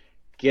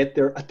 get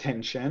their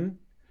attention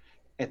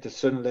at a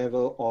certain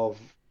level of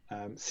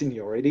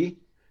seniority,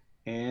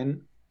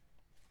 and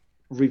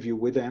review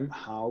with them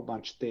how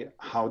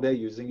they're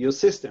using your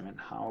system and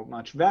how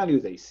much value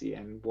they see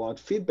and what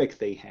feedback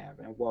they have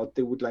and what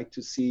they would like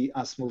to see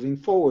us moving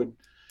forward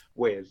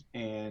with.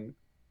 And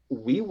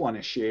we want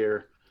to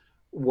share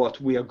what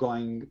we are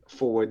going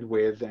forward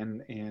with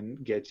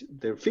and get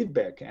their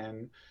feedback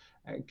and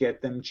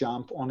get them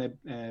jump on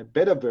a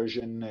beta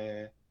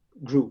version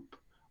group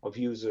of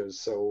users,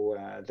 so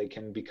they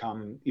can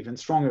become even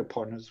stronger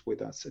partners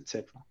with us,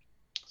 etc.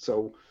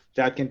 So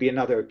that can be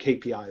another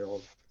KPI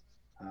of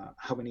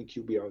how many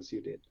QBRs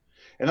you did.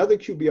 Another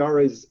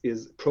QBR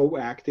is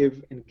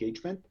proactive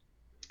engagement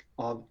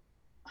of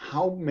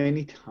how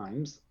many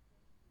times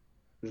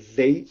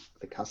the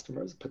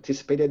customers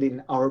participated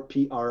in our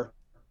PR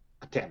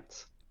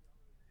attempts.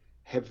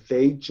 Have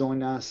they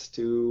joined us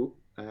to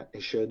a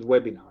shared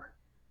webinar?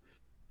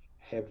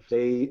 Have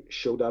they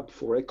showed up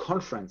for a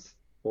conference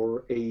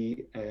or a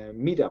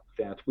meetup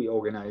that we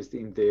organized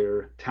in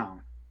their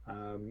town?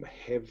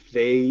 Have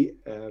they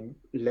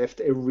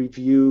left a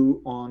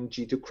review on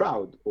G2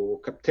 Crowd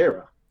or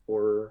Capterra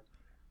or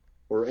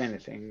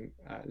anything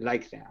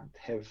like that?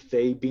 Have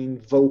they been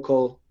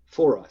vocal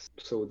for us?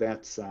 So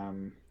that's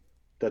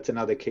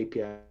another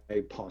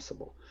KPI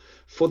possible.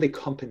 For the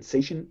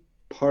compensation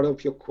part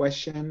of your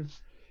question,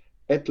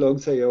 at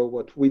Logs.io,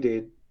 what we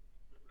did,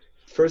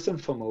 first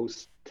and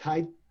foremost,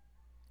 tied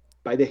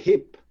by the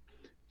hip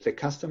the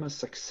customer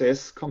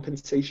success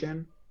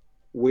compensation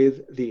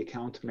with the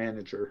account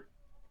manager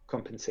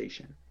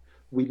compensation.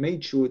 We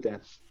made sure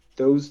that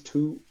those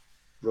 2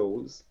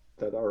 roles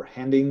that are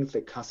handing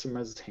the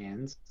customer's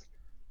hands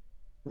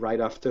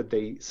right after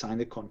they sign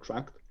the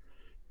contract,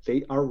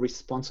 they are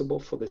responsible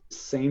for the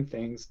same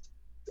things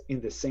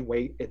in the same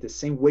way, at the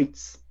same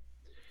weights.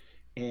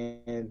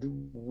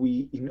 And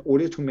we, in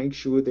order to make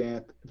sure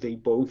that they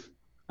both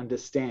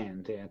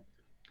understand that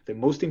the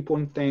most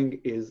important thing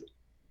is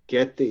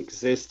get the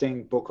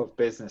existing book of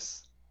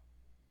business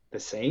the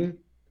same.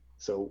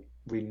 So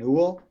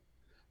renewal,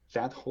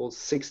 that holds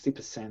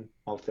 60%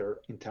 of their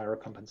entire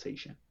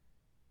compensation,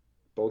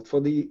 both for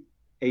the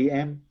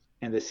AM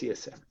and the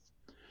CSM.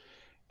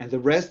 And the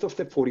rest of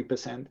the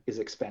 40% is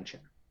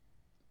expansion.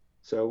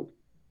 So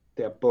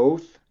they're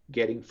both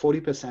getting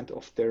 40%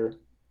 of their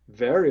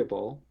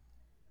variable,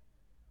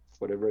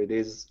 whatever it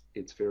is,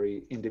 it's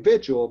very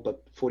individual,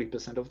 but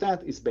 40% of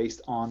that is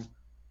based on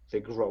the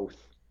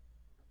growth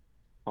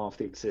of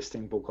the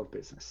existing book of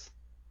business.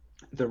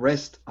 The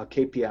rest are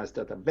KPIs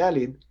that are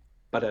valid,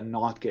 but are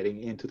not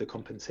getting into the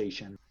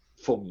compensation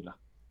formula.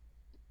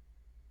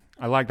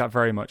 I like that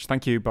very much.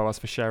 Thank you, Boaz,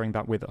 for sharing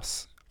that with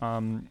us.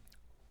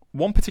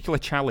 One particular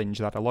challenge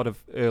that a lot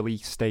of early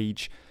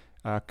stage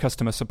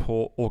customer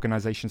support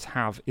organizations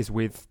have is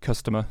with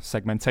customer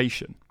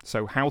segmentation.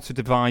 So how to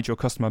divide your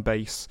customer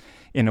base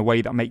in a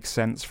way that makes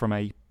sense from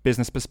a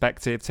business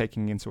perspective,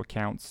 taking into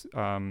account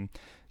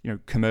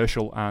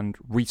commercial and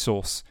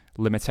resource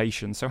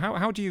limitations. So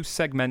how do you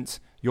segment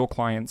your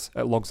clients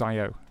at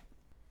Logs.io?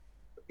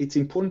 It's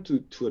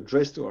important to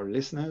address to our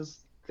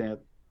listeners that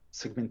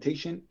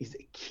segmentation is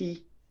a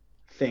key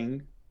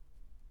thing,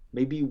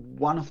 maybe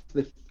one of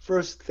the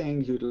first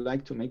things you'd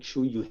like to make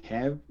sure you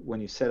have when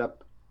you set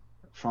up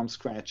from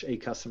scratch a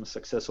customer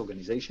success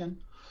organization,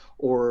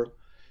 or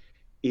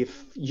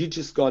if you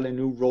just got a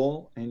new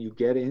role and you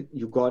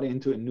got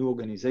into a new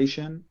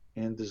organization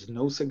and there's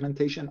no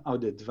segmentation, I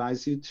would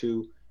advise you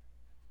to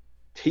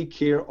take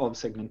care of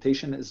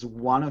segmentation as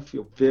one of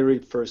your very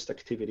first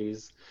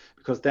activities,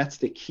 because that's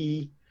the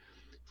key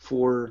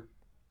for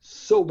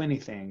so many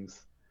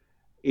things.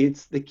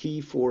 It's the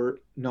key for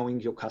knowing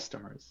your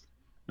customers,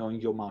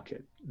 knowing your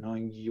market,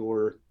 knowing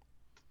your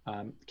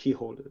key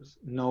holders,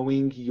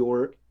 knowing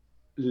your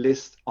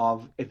list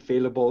of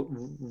available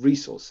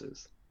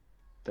resources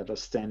that are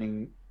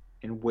standing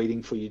and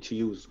waiting for you to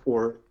use,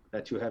 or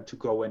that you have to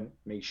go and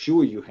make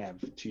sure you have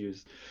to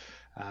use.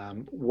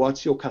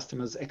 What's your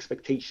customers'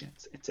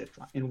 expectations,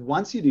 etc. And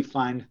once you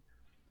define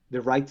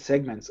the right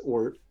segments,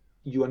 or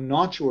you are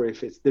not sure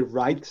if it's the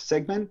right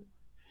segment,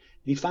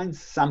 define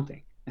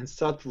something and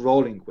start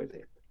rolling with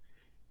it.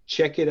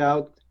 Check it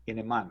out in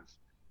a month,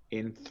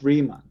 in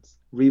 3 months.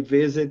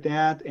 Revisit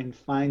that and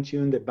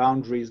fine-tune the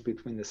boundaries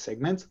between the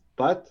segments,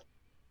 but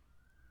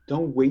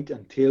don't wait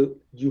until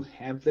you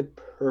have the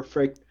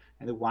perfect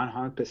and the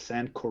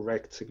 100%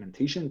 correct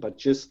segmentation, but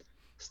just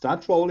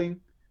start rolling,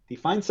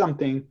 define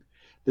something.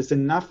 There's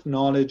enough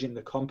knowledge in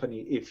the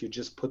company, if you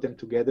just put them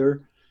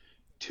together,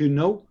 to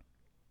know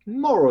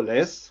more or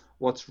less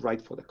what's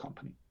right for the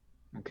company.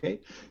 Okay,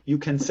 you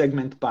can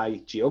segment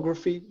by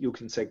geography, you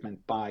can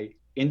segment by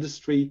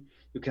industry,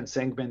 you can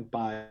segment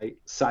by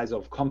size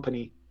of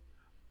company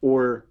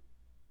or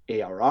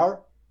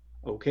ARR.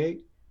 Okay,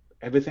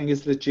 everything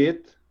is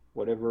legit,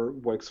 whatever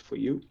works for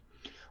you.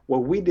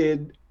 What we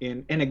did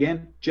and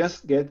again,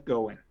 just get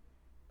going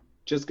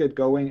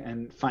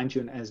and fine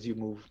tune as you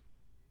move.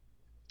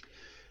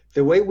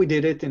 The way we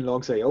did it in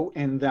Logs.io,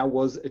 and that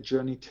was a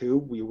journey too.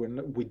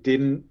 We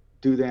didn't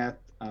do that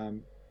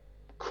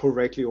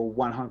correctly or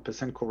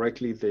 100%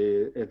 correctly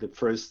at the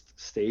first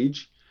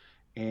stage,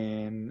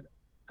 and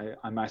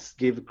I must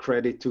give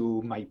credit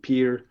to my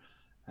peer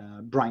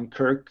Brian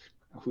Kirk,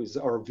 who is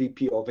our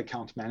VP of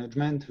Account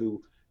Management,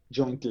 who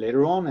joined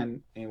later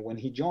on. And when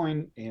he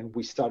joined and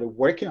we started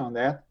working on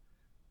that,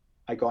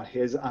 I got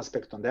his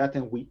aspect on that,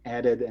 and we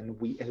added and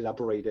we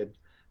elaborated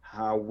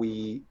how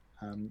we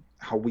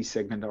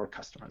segment our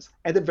customers.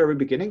 At the very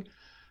beginning,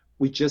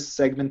 we just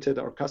segmented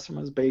our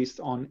customers based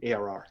on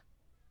ARR.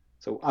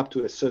 So up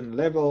to a certain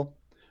level,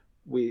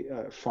 we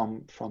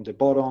from the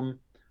bottom,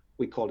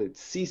 we call it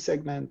C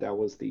segment. That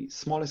was the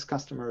smallest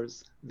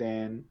customers.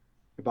 Then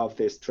above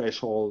this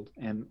threshold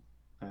and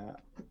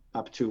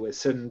up to a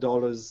certain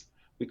dollars,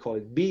 we call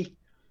it B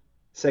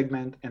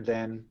segment. And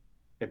then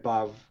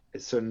above a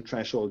certain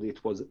threshold,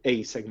 it was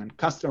A segment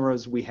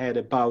customers. We had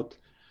about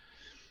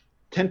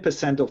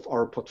 10% of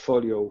our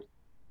portfolio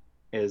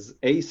as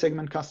A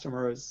segment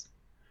customers,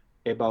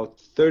 about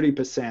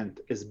 30%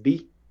 as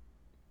B,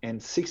 and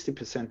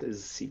 60%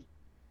 is C.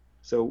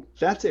 So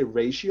that's a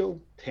ratio,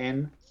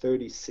 10,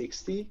 30,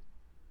 60,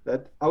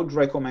 that I would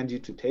recommend you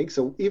to take.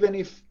 So even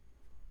if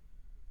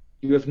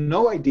you have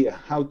no idea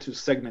how to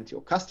segment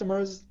your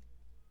customers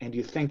and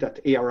you think that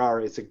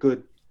ARR is a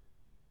good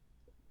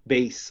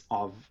base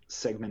of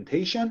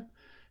segmentation,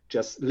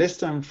 just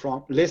list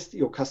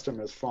your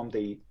customers from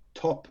the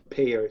top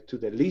pair to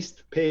the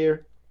least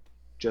pair,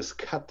 just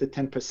cut the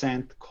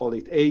 10%, call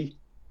it A,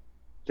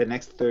 the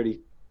next 30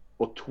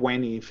 or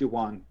 20 if you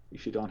want,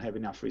 if you don't have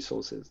enough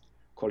resources,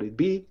 call it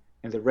B,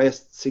 and the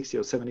rest, 60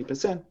 or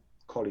 70%,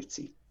 call it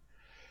C.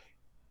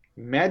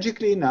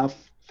 Magically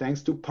enough,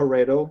 thanks to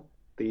Pareto,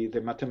 the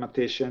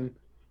mathematician,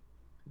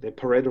 the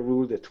Pareto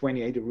rule, the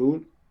 20-80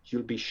 rule,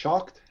 you'll be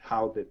shocked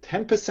how the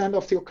 10%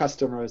 of your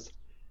customers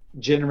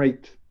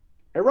generate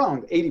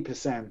around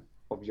 80%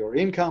 of your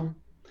income.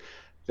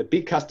 The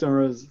big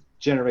customers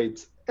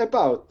generate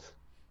about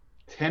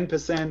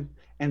 10%,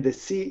 and the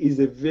C is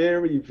a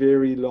very,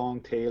 very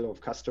long tail of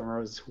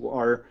customers who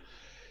are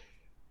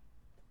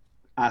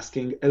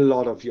asking a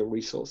lot of your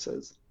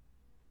resources.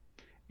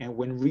 And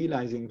when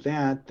realizing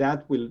that,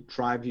 that will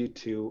drive you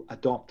to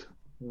adopt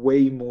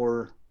way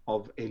more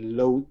of a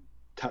low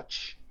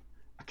touch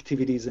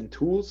activities and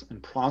tools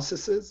and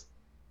processes.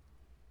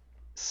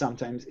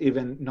 Sometimes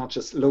even not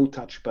just low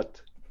touch,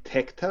 but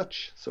tech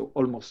touch. So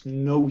almost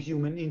no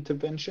human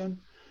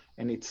intervention.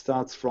 And it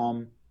starts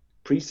from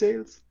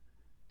pre-sales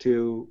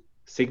to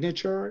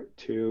signature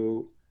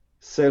to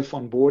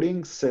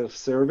self-onboarding,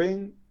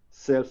 self-serving,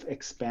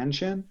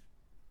 self-expansion.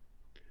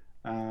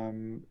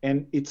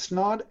 And it's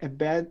not a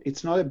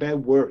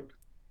bad word,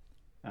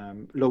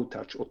 low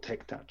touch or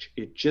tech touch.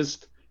 It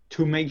just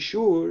to make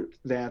sure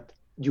that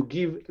you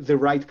give the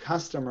right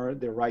customer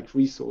the right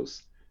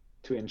resource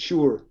to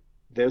ensure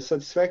their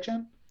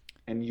satisfaction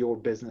and your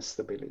business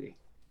stability.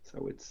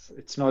 So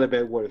it's not a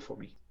bad word for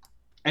me.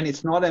 And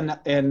it's not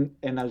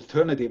an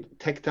alternative.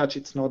 Tech touch,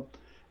 it's not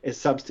a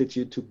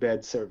substitute to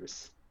bad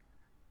service.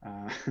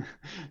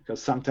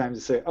 Because sometimes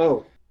you say,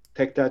 oh,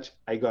 tech touch,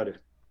 I got it.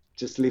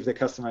 Just leave the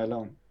customer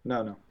alone.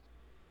 No.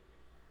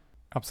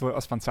 Absolutely,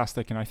 that's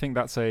fantastic. And I think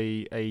that's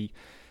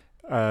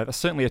that's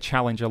certainly a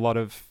challenge a lot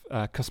of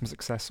customer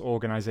success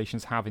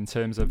organizations have in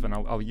terms of, and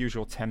I'll use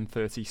your 10,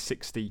 30,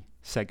 60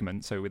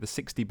 segment, so with the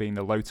 60 being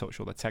the low touch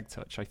or the tech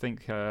touch, I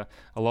think a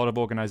lot of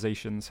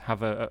organizations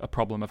have a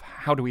problem of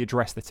how do we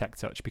address the tech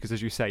touch? Because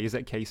as you say, is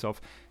it a case of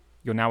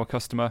you're now a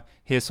customer,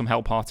 here's some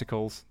help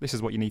articles, this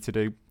is what you need to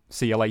do,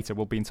 see you later,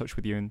 we'll be in touch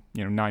with you in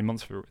 9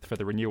 months for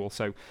the renewal.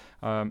 So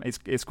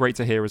it's great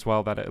to hear as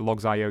well that at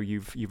Logs.io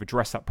you've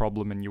addressed that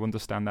problem and you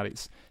understand that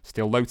it's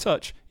still low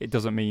touch. It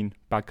doesn't mean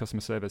bad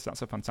customer service.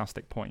 That's a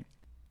fantastic point.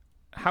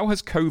 How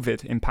has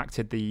COVID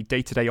impacted the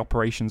day-to-day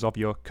operations of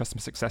your customer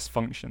success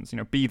functions?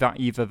 Be that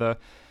either the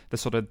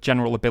sort of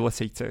general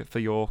ability for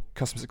your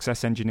customer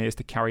success engineers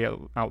to carry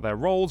out their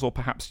roles, or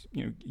perhaps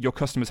your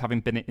customers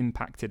having been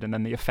impacted and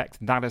then the effect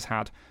that has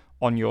had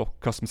on your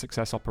customer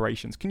success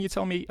operations. Can you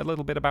tell me a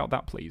little bit about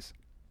that, please?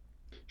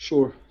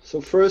 Sure. So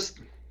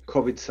first,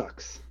 COVID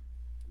sucks.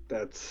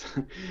 That's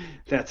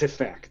a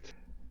fact.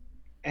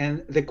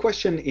 And the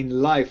question in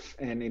life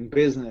and in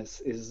business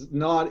is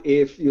not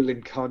if you'll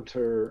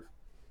encounter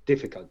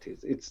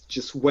difficulties. It's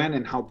just when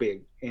and how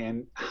big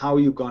and how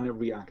you're going to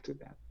react to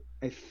that.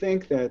 I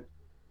think that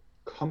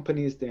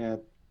companies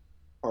that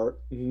are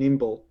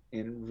nimble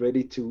and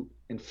ready to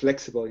and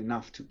flexible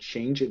enough to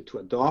change and to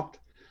adopt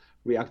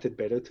reacted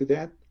better to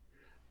that.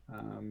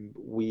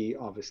 We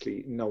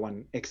obviously, no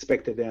one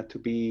expected that to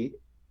be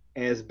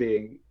as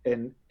big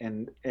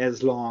and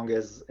as long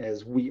as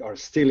we are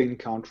still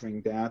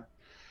encountering that.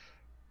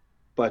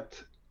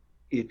 But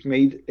it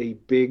made a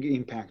big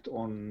impact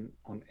on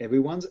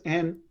everyone's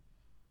and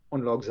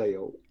on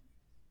Logs.io.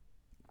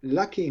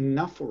 Lucky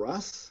enough for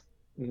us,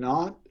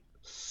 not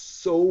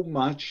so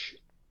much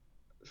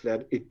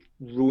that it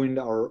ruined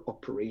our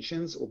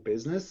operations or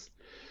business.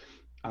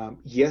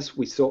 Yes,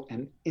 we saw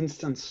an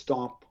instant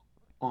stop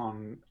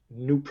on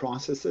new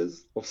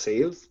processes of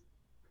sales,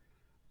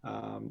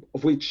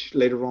 of which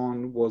later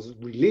on was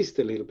released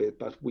a little bit,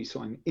 but we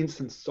saw an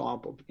instant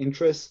stop of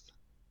interest.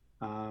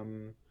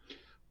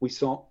 We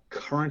saw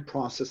current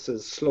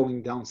processes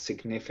slowing down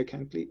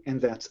significantly, and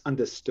that's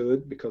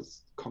understood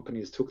because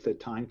companies took the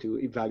time to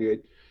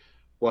evaluate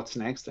what's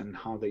next and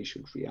how they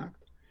should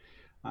react,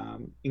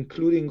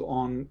 including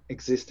on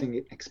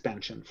existing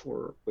expansion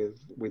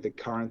with the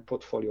current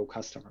portfolio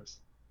customers.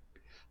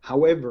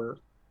 However,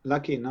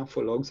 lucky enough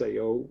for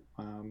Logs.io,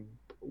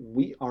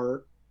 we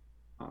are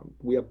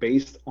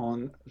based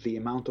on the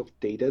amount of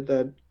data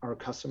that our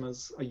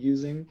customers are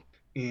using,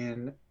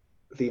 and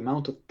the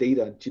amount of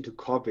data due to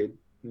COVID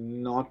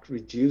not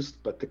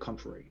reduced, but the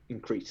contrary,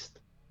 increased.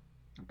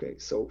 Okay,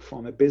 so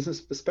from a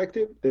business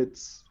perspective,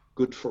 that's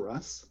good for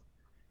us.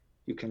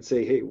 You can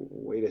say, hey,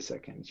 wait a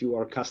second, you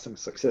are customer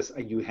success.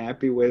 Are you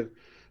happy with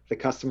the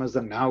customers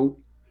that are now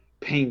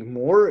paying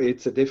more?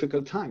 It's a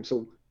difficult time.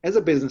 So as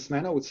a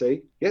businessman, I would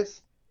say,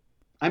 yes,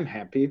 I'm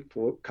happy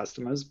for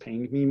customers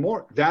paying me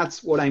more.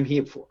 That's what I'm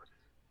here for.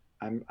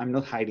 I'm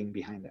not hiding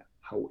behind that.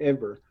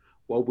 However,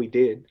 what we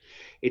did,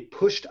 it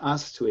pushed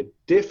us to a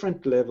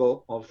different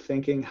level of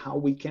thinking how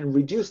we can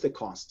reduce the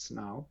costs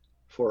now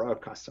for our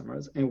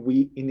customers. And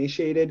we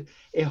initiated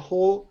a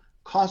whole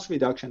cost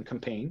reduction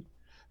campaign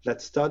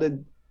that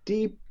started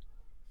deep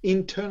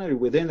internally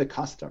within the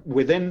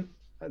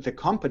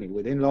company,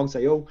 within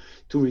Logs.io,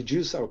 to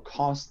reduce our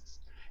costs.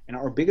 And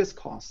our biggest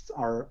costs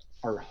are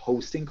our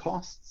hosting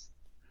costs.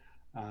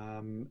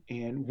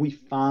 And we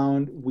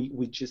found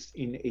we just,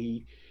 in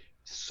a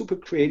super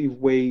creative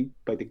way,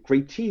 by the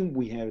great team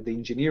we have, the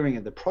engineering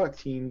and the product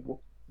team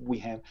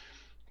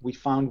we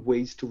found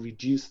ways to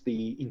reduce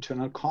the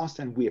internal cost,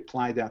 and we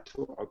apply that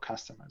to our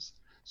customers.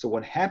 So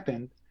what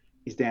happened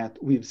is that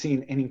we've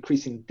seen an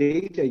increase in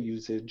data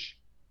usage,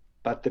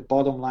 but the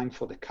bottom line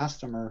for the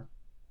customer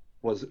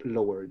was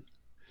lowered.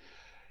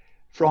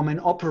 From an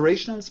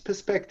operations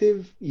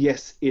perspective,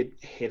 yes, it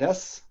hit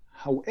us.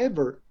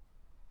 However,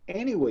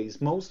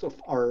 anyways, most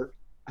of our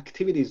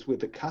activities with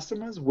the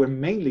customers were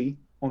mainly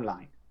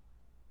online.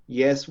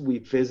 Yes, we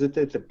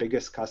visited the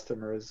biggest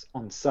customers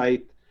on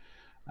site,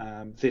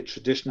 the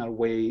traditional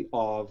way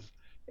of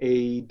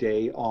a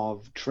day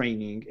of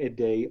training, a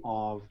day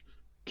of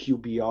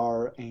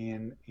QBR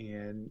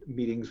and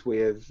meetings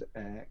with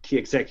key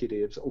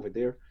executives over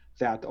there.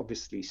 That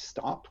obviously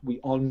stopped. We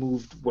all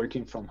moved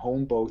working from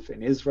home, both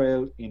in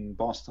Israel, in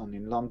Boston,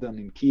 in London,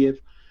 in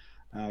Kiev,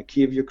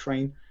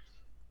 Ukraine.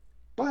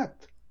 But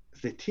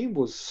the team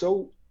was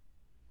so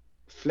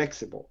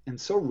flexible and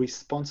so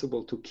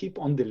responsible to keep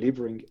on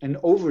delivering and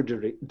over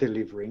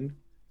delivering.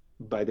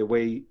 By the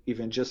way,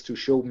 even just to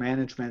show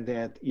management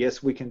that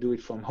yes, we can do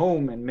it from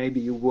home, and maybe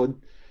you would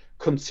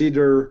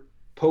consider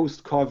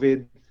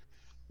post-COVID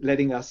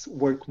letting us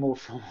work more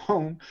from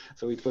home.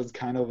 So it was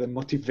kind of a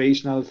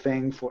motivational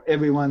thing for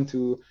everyone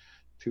to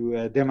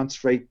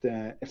demonstrate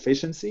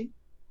efficiency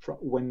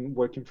when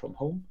working from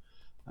home.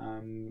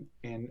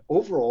 And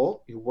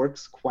overall, it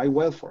works quite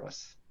well for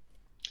us,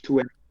 to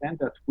an extent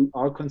that we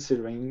are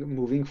considering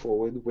moving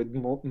forward with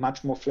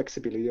much more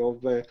flexibility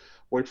of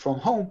work from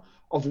home,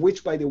 of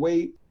which, by the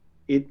way,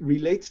 it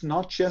relates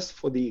not just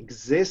for the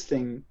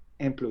existing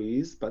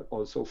employees, but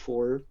also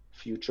for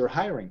future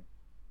hiring.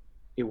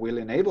 It will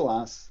enable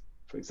us,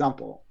 for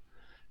example,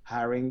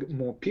 hiring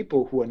more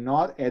people who are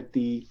not at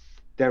the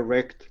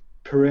direct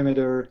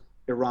perimeter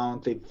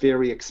around the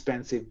very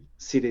expensive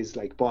cities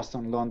like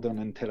Boston, London,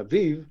 and Tel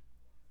Aviv,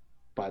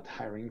 but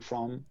hiring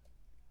from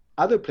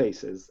other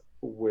places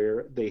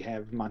where they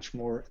have much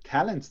more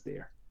talents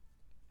there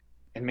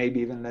and maybe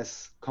even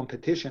less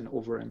competition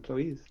over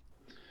employees.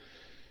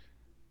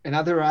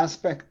 Another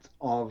aspect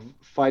of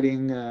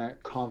fighting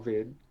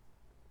COVID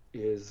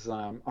is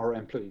our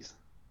employees.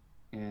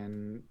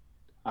 And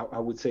I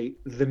would say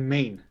the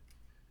main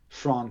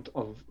front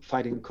of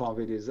fighting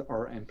COVID is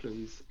our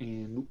employees.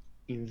 And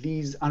in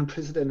these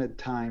unprecedented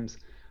times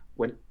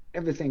when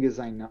everything is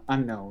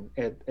unknown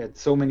at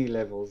so many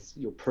levels,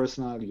 your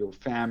personal, your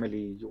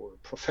family, your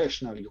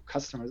professional, your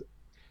customers,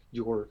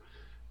 your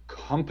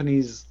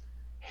company's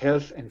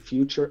health and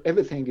future,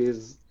 everything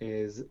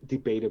is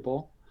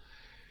debatable.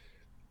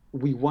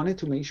 We wanted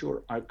to make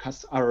sure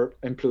our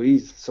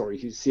employees, sorry,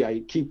 you see, I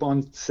keep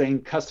on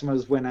saying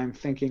customers when I'm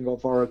thinking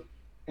of our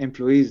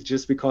employees,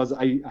 just because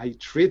I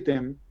treat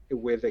them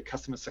with a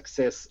customer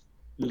success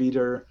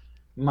leader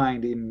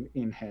mind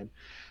in head.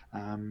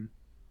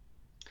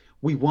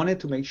 We wanted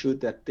to make sure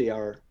that they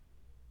are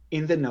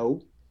in the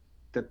know,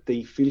 that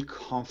they feel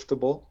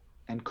comfortable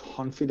and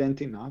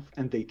confident enough,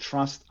 and they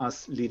trust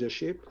us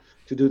leadership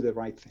to do the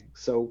right thing.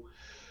 So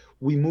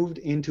we moved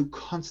into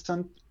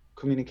constant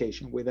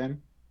communication with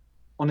them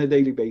on a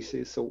daily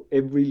basis. So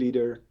every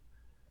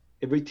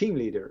team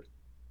leader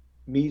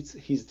meets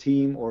his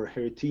team or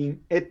her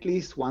team at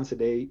least once a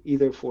day,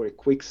 either for a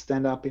quick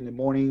stand-up in the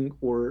morning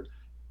or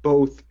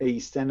both a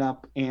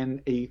stand-up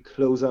and a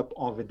close-up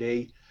of a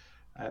day,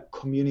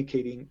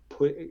 communicating,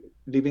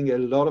 leaving a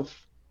lot of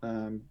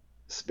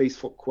space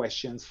for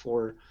questions,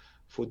 for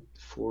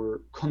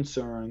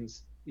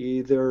concerns,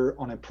 either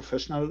on a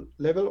professional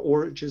level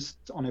or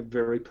just on a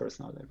very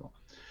personal level.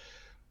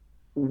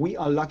 We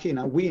are lucky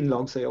enough, we in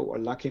Log.io are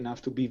lucky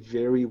enough to be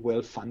very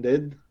well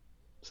funded.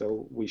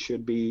 So we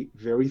should be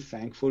very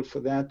thankful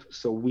for that.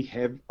 So we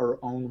have our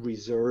own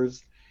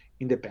reserves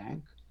in the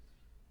bank.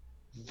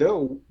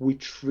 Though we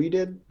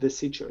treated the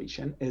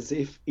situation as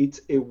if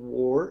it's a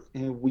war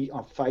and we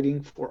are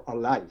fighting for our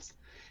lives.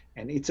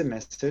 And it's a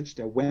message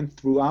that went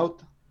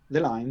throughout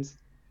the lines.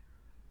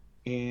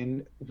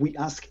 And we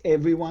ask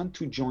everyone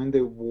to join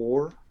the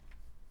war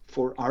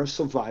for our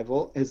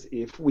survival as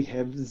if we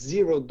have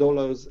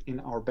 $0 in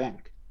our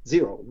bank.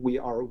 Zero. We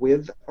are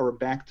with our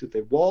back to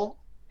the wall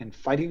and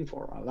fighting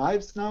for our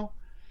lives now.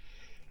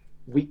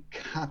 We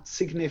cut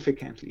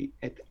significantly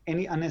at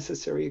any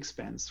unnecessary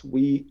expense.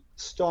 We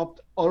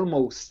stopped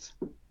almost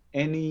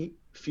any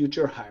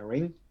future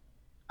hiring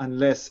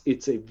unless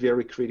it's a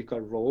very critical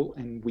role,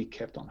 and we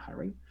kept on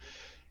hiring.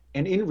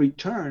 And in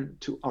return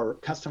to our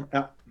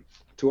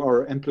to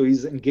our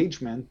employees'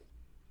 engagement,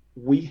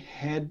 we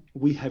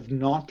have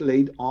not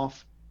laid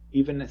off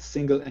even a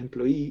single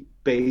employee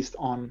based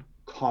on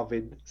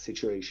COVID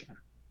situation.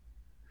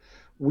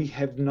 We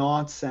have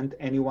not sent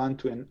anyone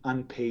to an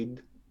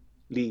unpaid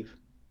leave.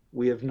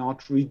 We have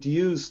not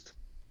reduced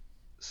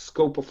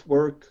scope of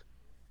work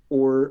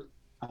or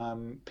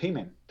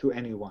payment to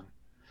anyone.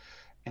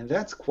 And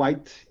that's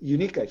quite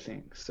unique, I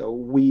think. So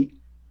we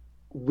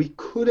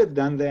could have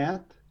done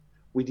that.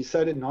 We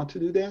decided not to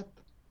do that.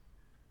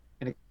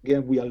 And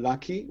again, we are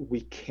lucky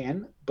we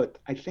can, but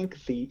I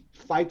think the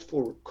fight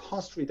for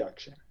cost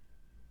reduction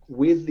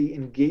with the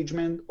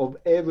engagement of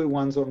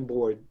everyone's on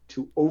board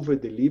to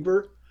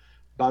over-deliver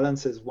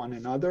balances one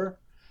another,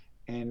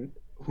 and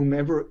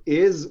whomever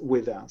is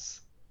with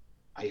us,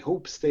 I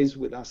hope stays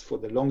with us for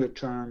the longer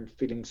term,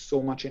 feeling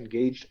so much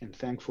engaged and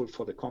thankful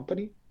for the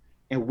company.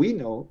 And we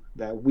know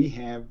that we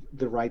have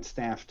the right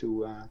staff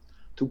to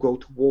go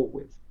to war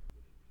with.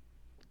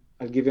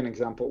 I'll give you an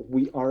example.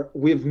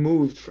 We've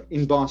moved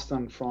in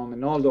Boston from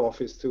an old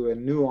office to a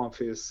new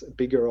office, a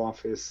bigger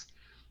office,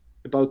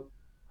 about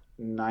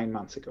 9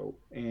 months ago.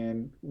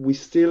 And we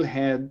still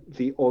had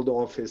the old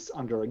office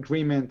under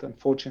agreement.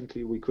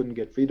 Unfortunately, we couldn't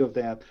get rid of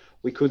that.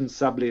 We couldn't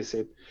sublease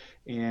it.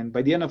 And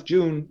by the end of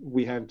June,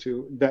 we have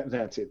to,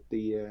 that's it.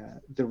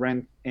 The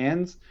rent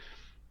ends.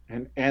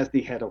 And as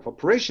the head of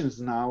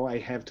operations now, I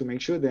have to make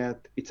sure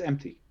that it's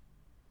empty.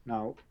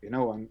 Now,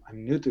 I'm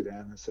new to that.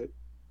 And I said,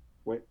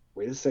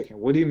 wait a second.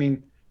 What do you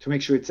mean to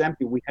make sure it's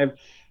empty? We have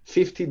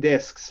 50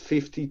 desks,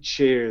 50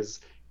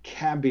 chairs,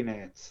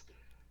 cabinets,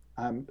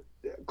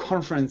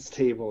 conference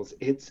tables.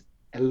 It's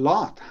a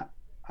lot.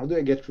 How do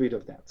I get rid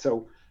of that?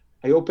 So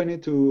I open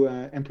it to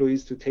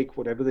employees to take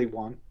whatever they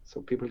want.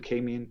 So people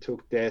came in,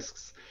 took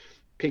desks,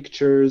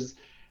 pictures,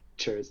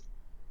 chairs.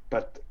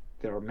 But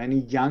there are many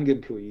young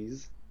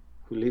employees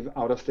who live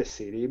out of the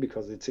city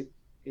because it's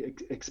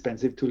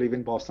expensive to live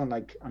in Boston,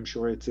 like I'm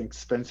sure it's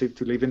expensive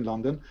to live in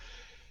London.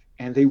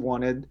 And they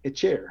wanted a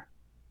chair.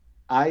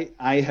 I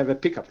have a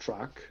pickup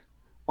truck.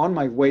 On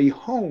my way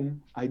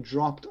home, I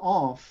dropped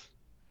off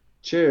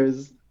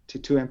chairs to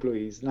 2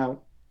 employees.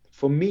 Now,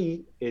 for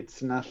me,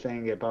 it's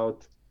nothing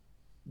about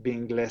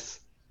being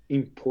less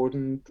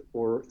important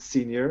or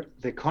senior.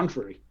 The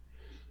contrary.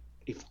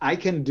 If I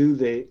can do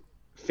the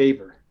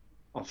favor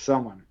of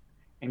someone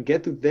and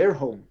get to their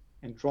home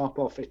and drop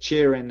off a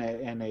chair and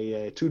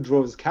a 2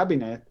 drawers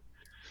cabinet,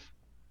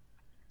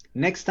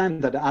 Next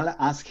time that I'll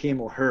ask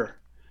him or her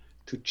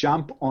to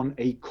jump on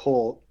a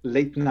call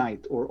late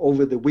night or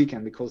over the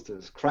weekend because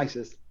there's a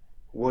crisis,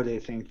 what do you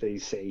think they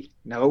say?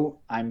 No,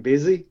 I'm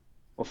busy?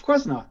 Of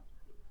course not.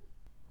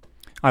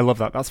 I love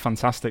that. That's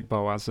fantastic,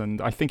 Boaz. And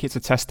I think it's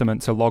a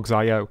testament to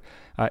Logs.io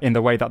in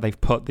the way that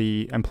they've put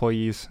the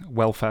employees'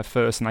 welfare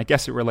first. And I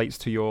guess it relates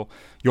to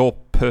your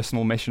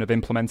personal mission of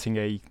implementing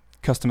a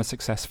customer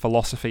success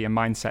philosophy and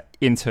mindset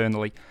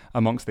internally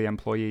amongst the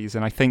employees.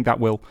 And I think that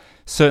will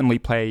certainly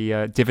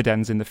pay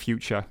dividends in the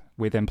future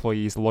with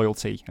employees'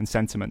 loyalty and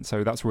sentiment.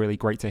 So that's really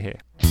great to hear.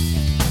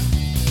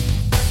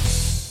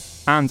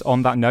 And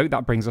on that note,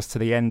 that brings us to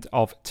the end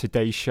of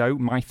today's show.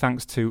 My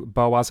thanks to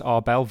Boaz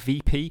Arbel,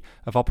 VP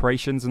of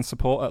Operations and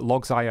Support at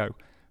Logs.io.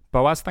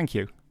 Boaz, thank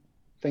you.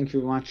 Thank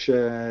you very much,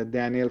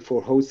 Daniel,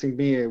 for hosting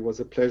me. It was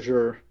a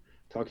pleasure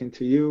talking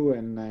to you,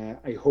 and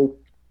I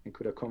hope I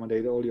could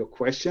accommodate all your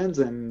questions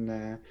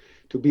and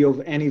to be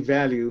of any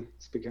value,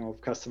 speaking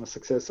of customer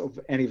success, of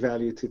any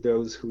value to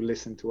those who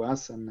listen to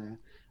us. And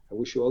I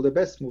wish you all the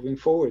best moving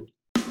forward.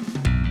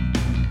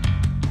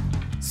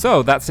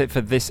 So that's it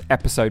for this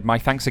episode. My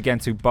thanks again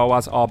to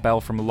Boaz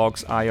Arbel from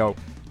Logs.io.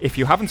 If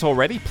you haven't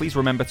already, please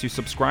remember to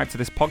subscribe to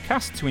this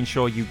podcast to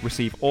ensure you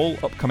receive all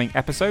upcoming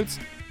episodes.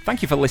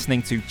 Thank you for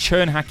listening to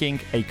Churn Hacking,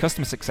 a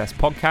customer success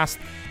podcast.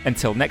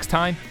 Until next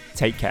time,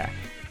 take care.